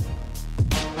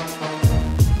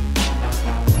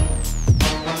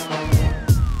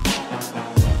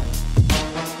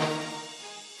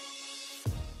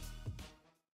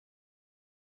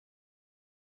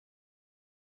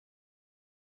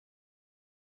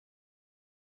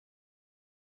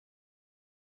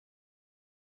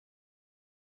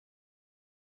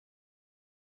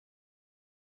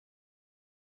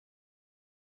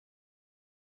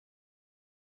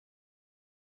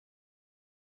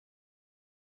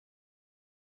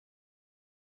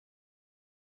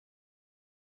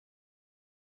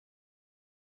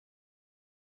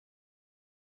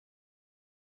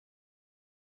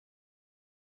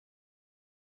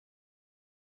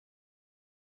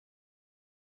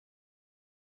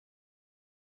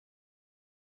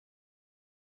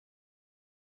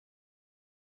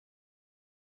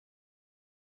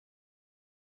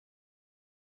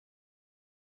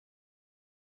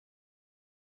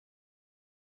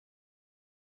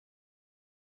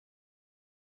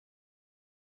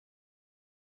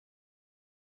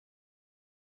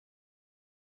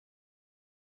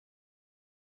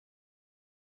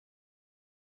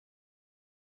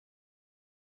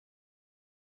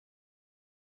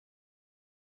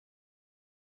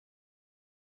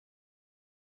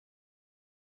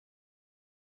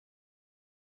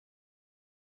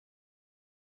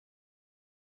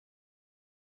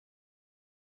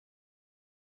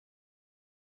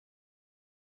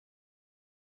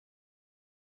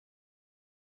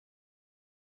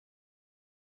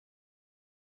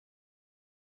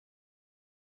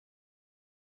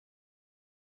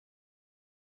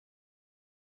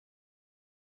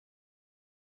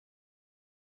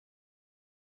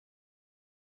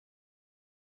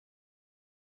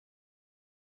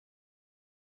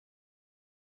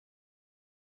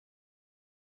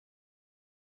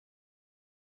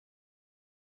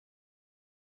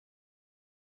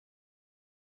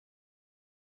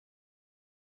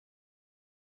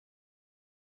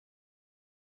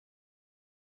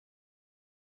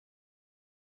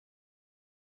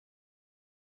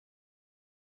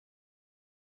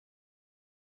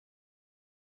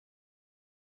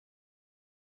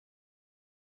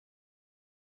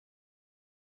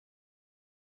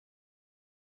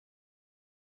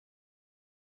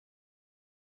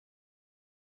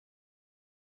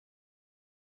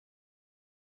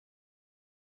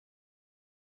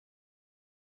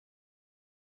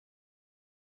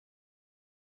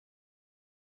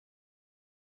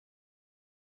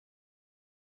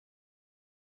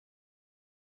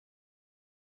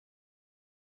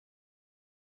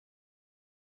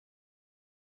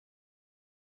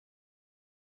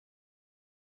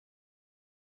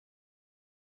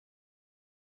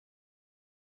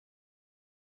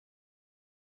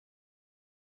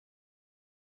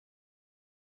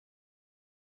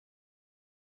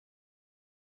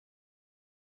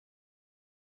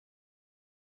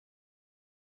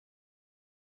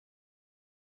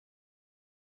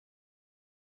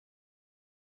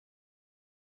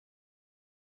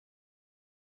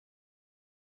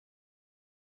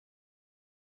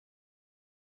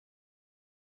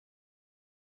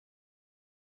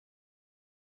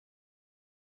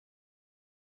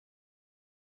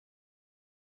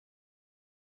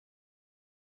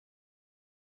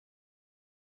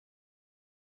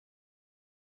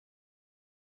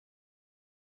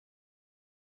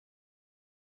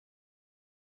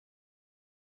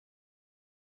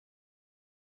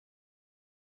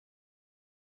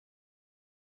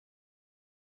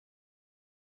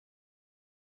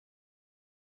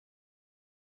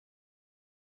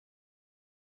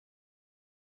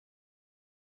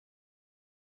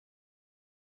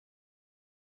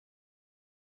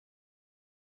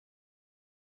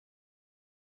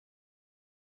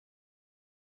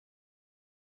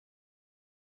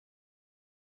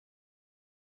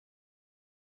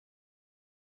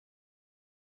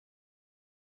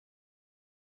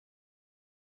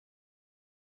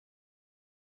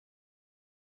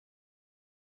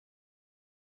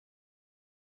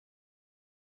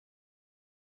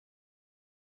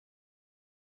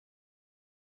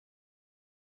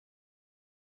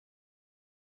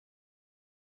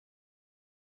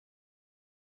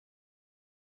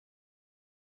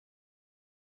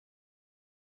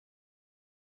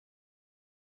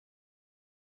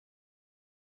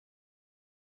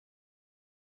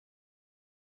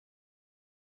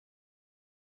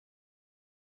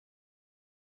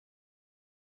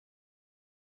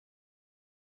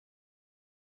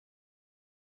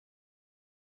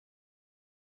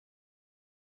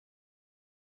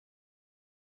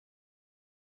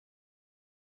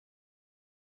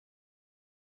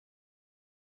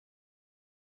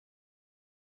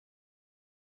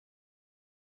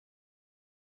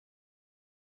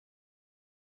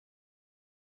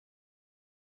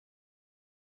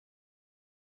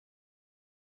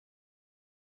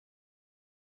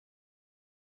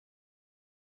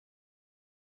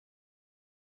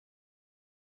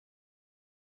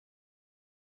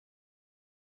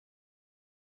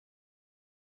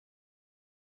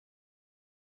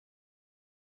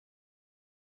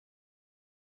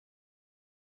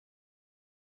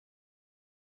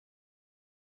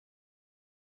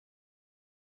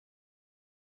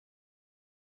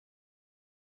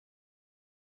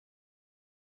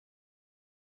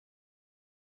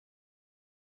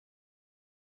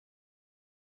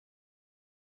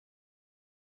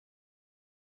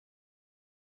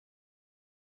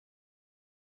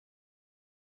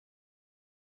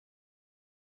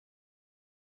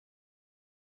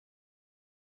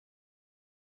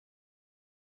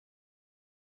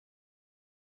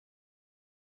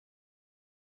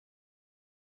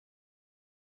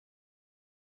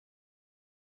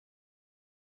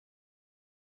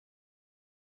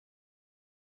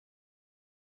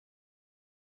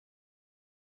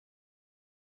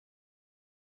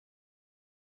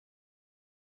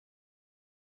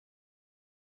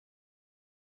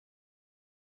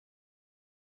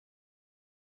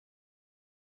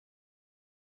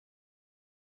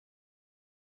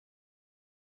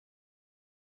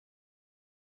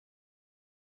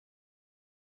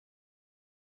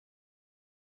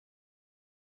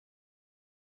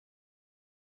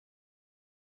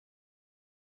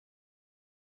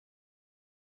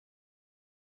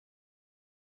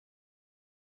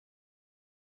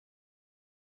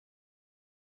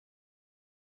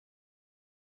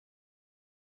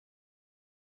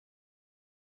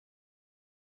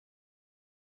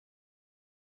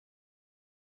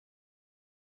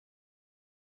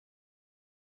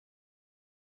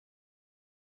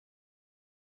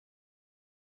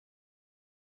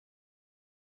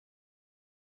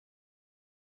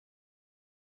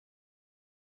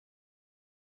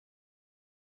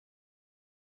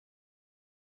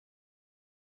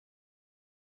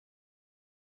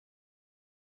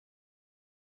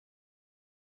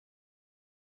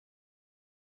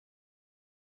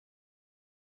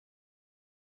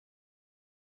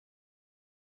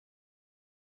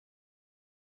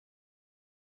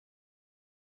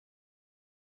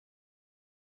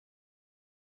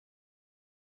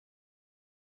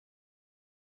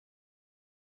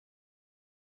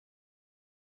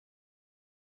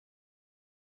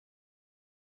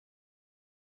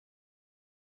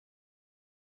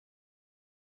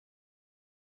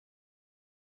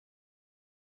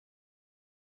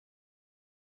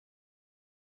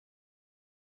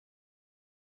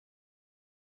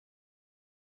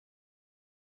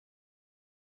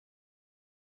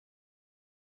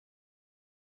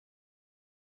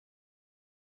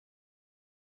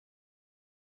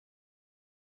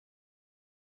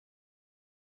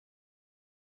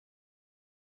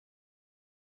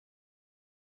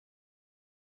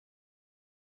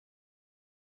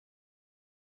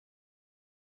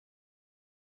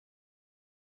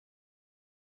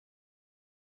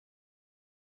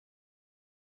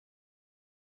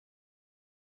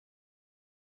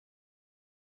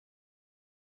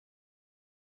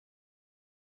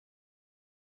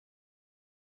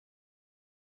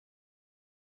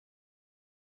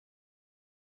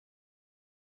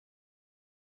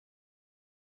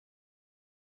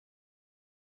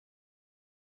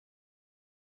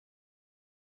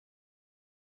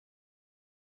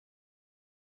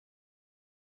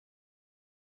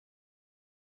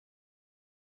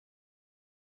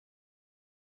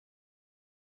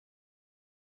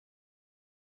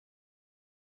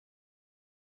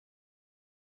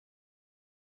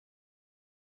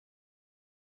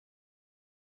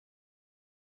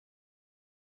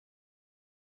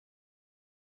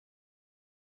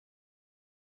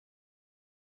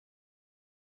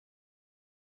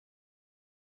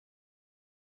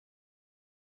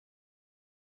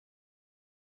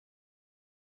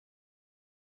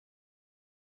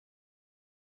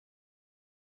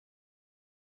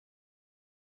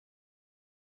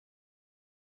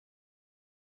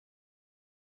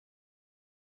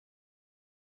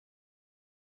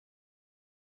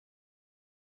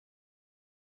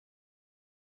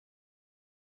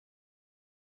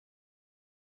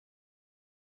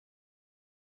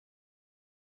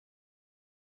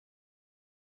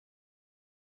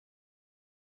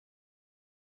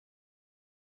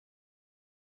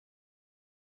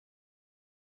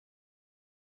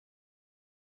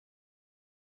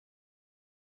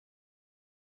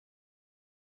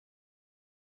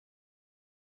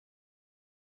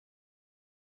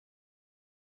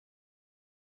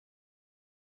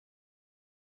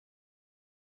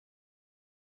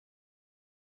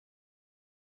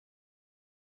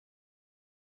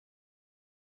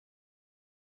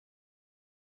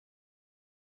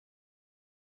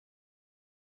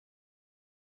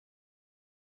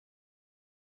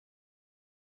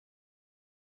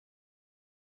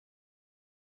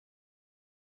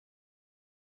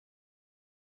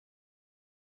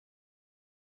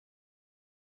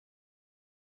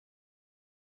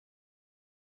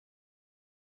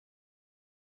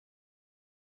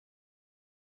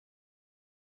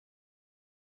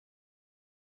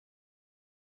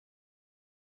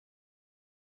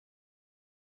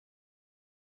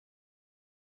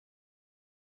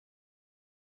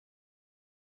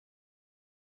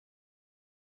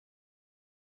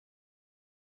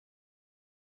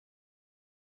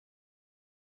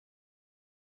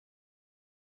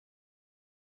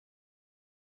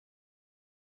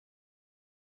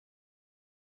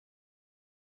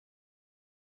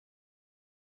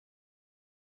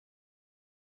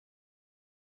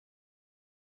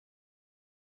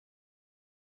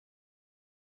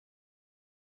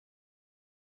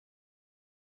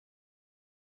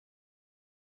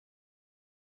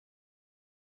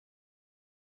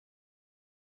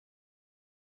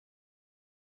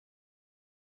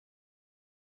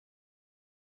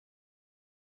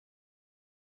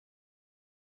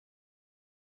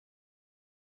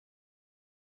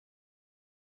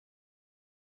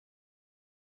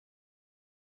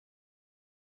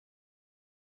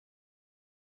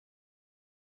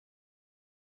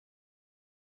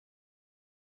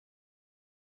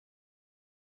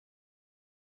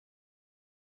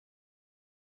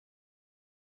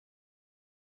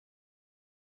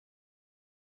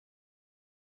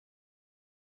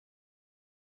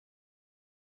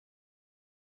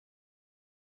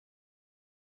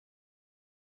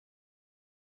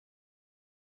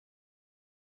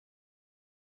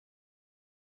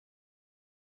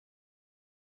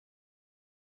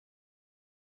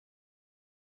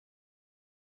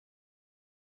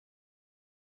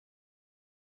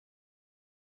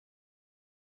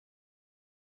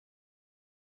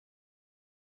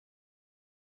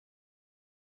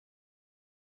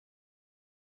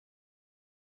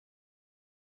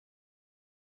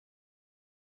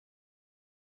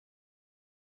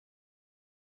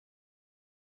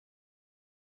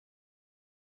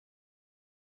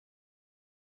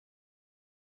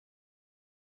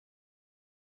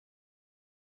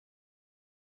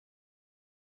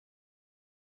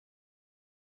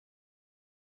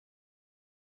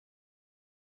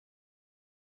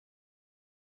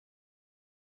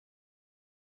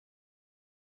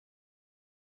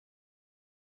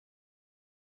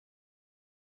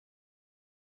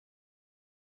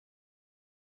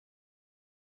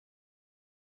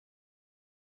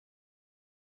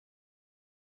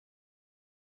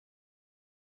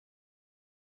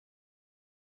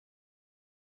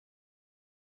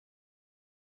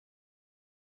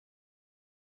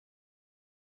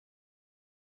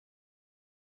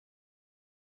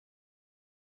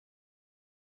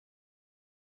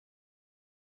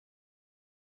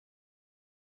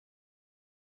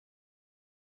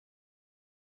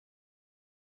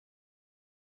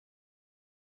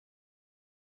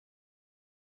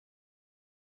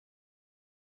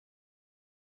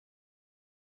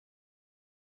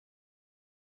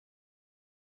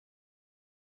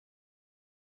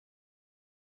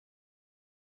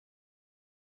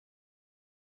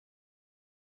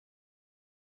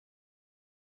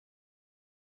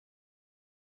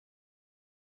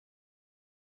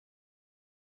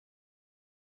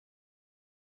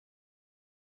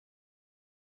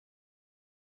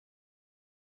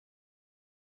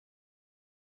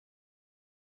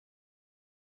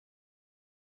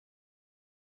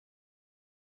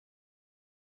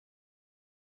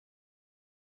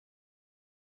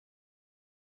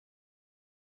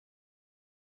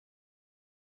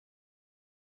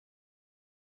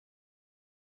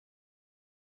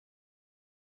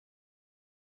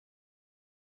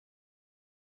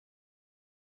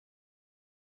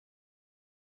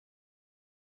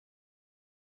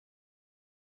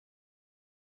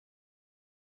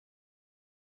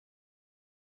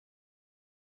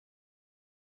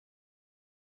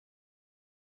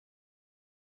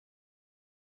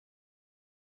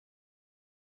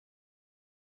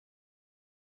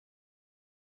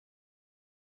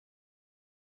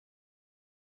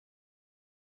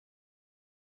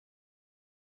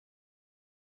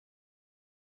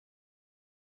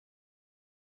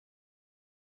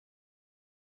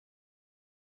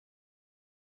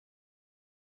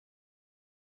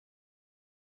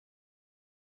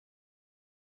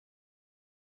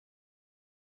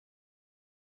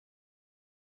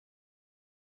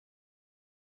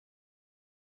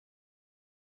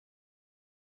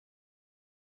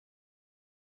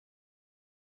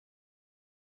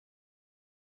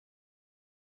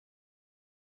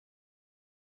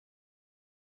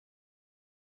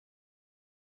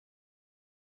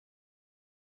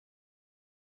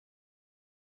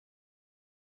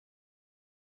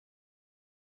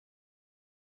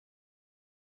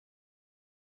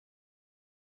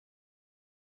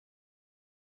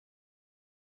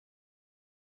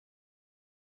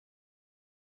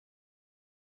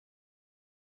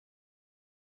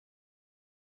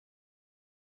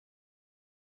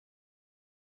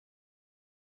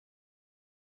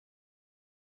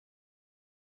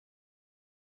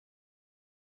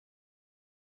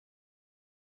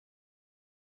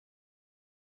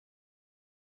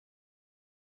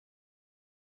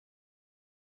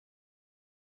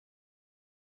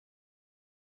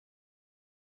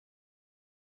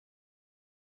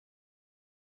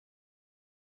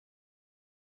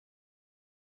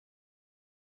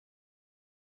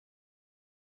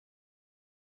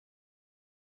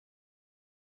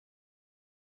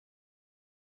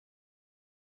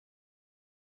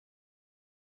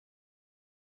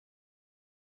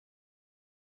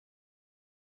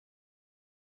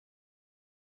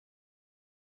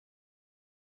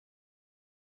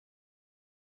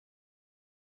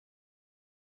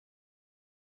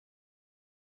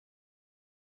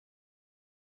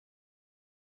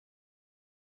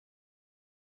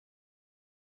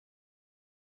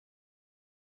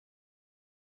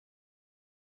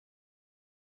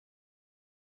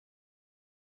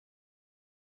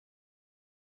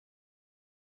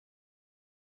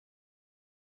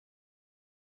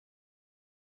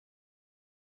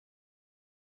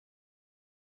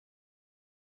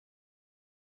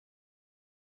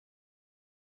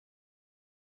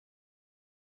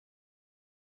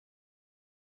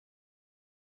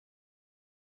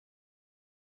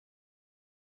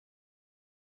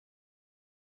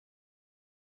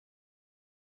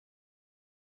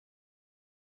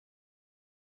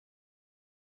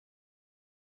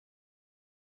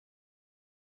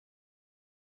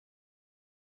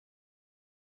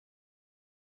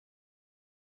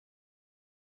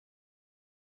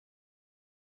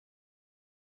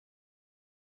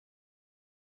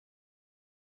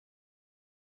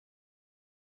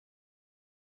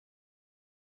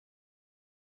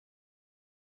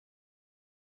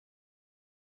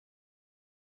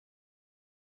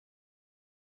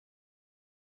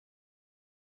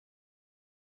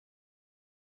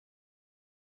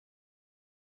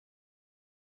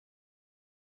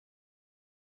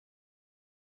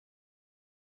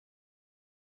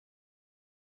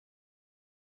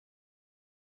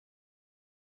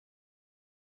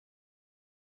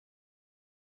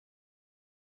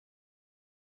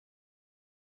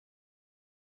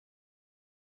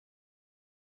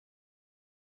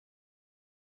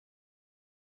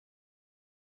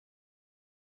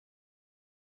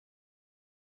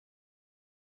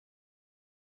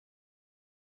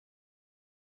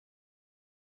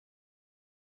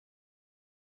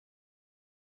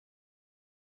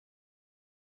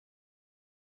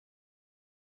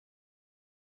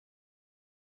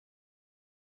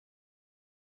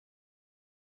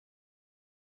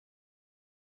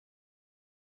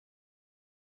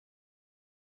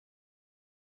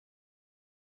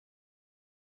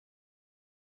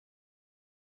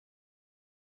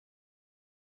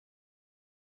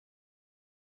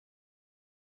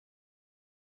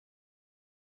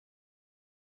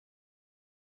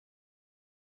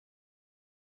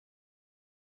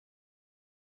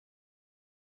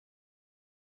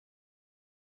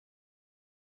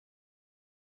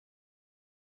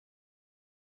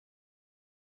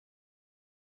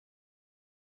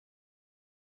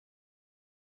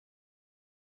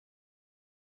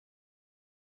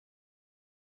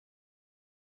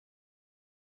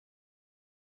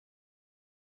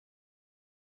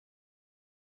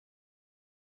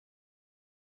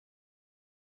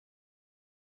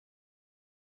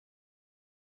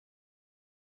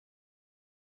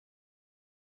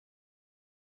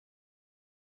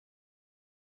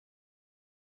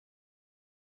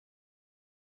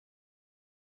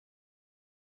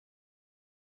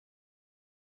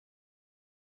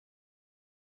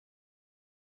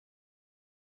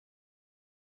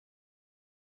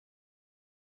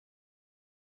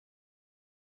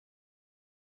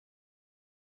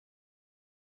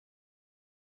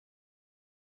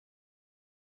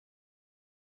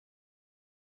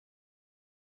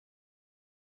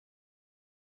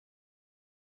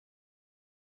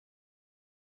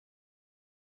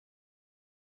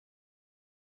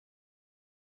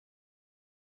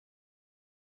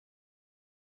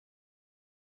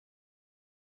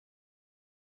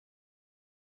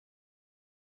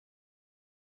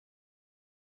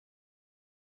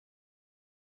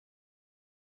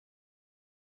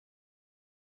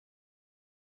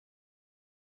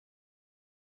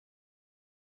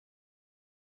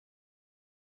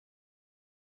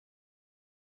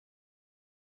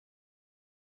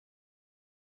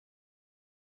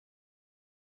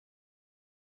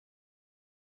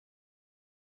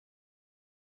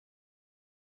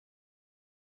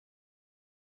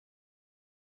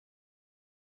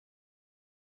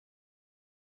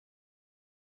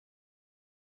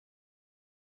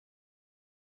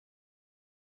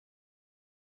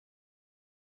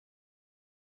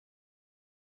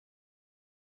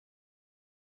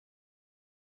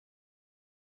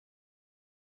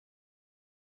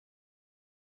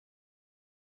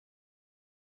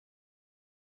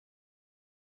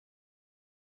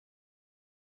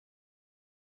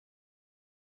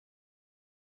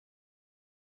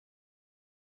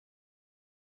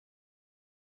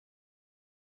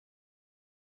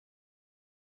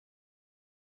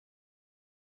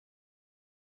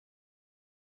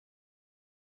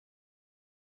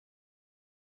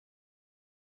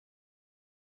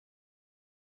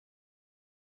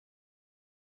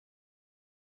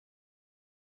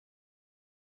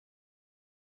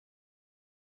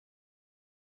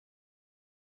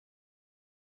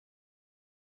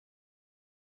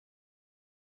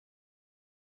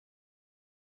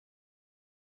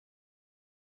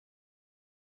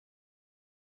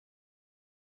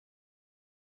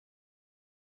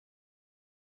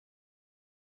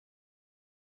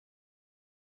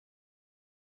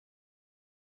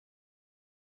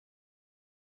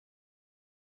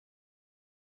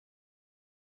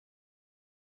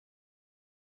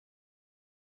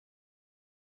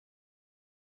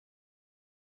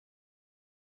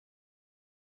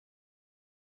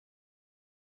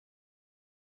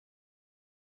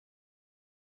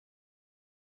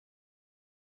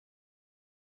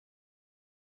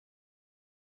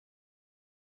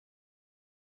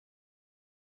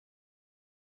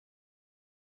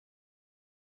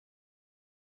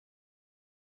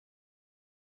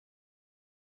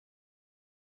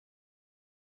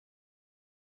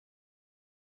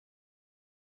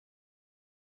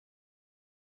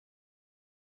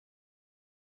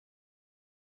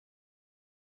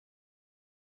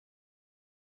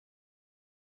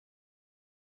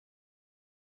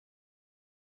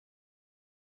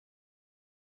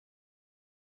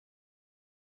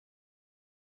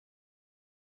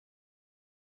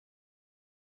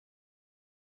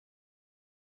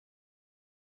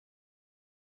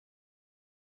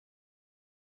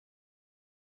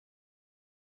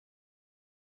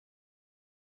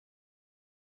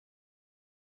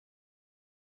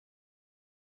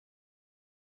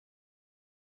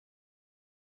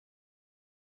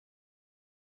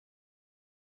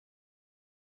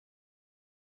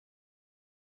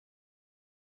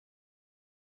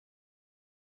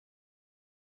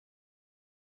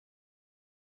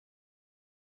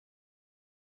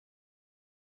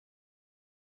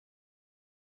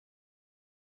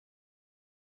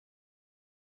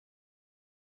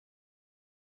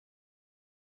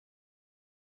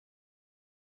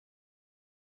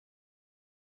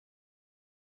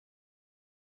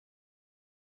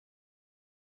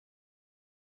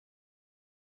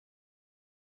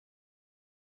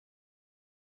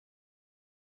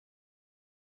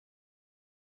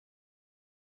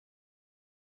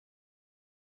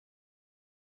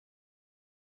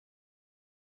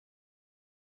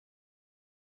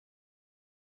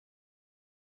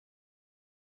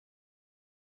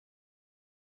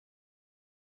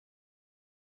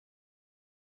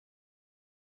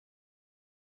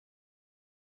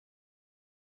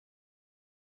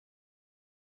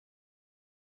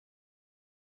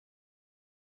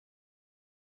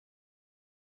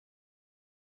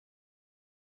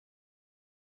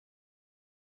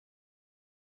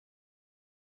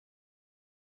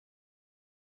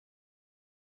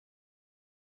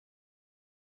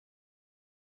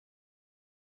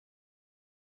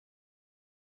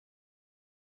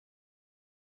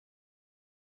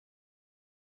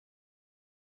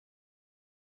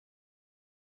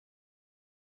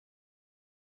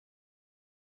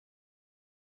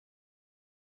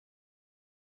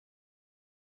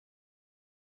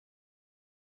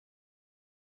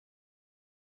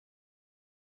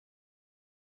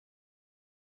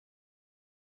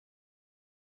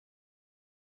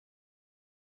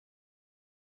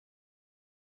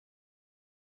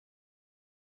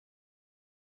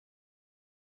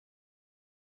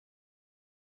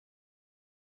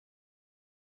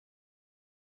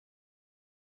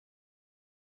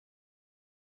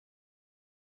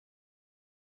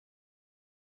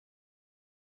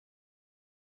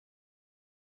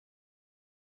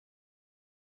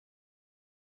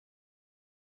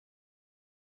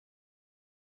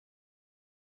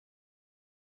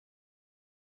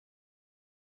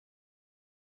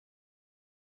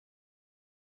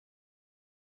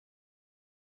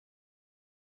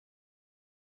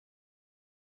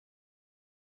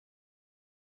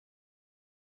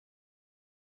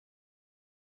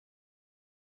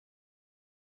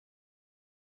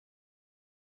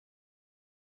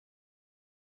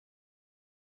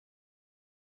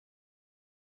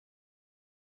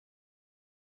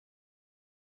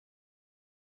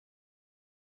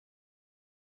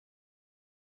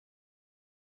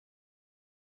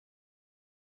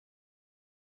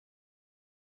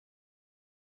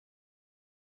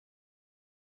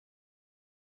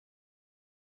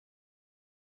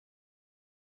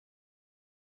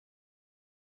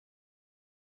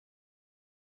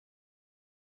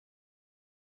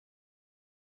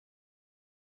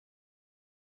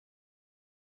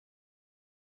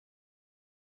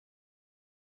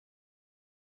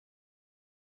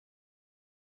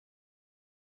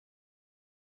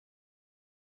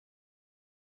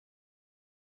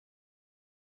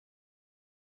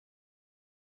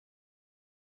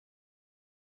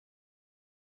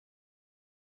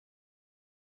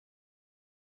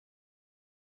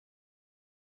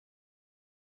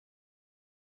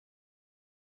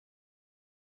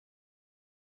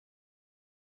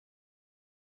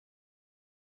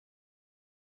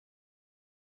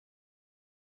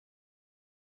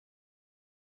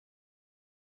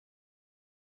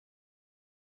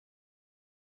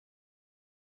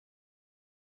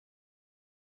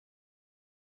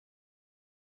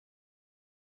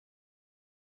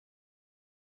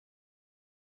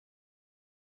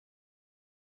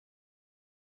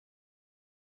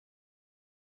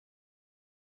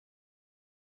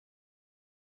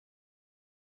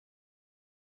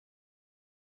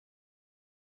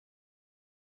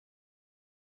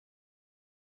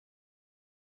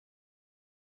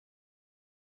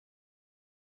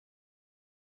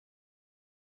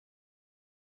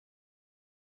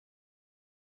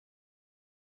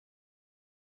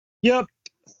 Yep.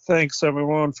 Thanks,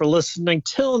 everyone, for listening.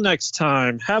 Till next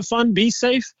time, have fun, be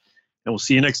safe, and we'll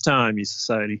see you next time, E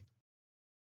Society.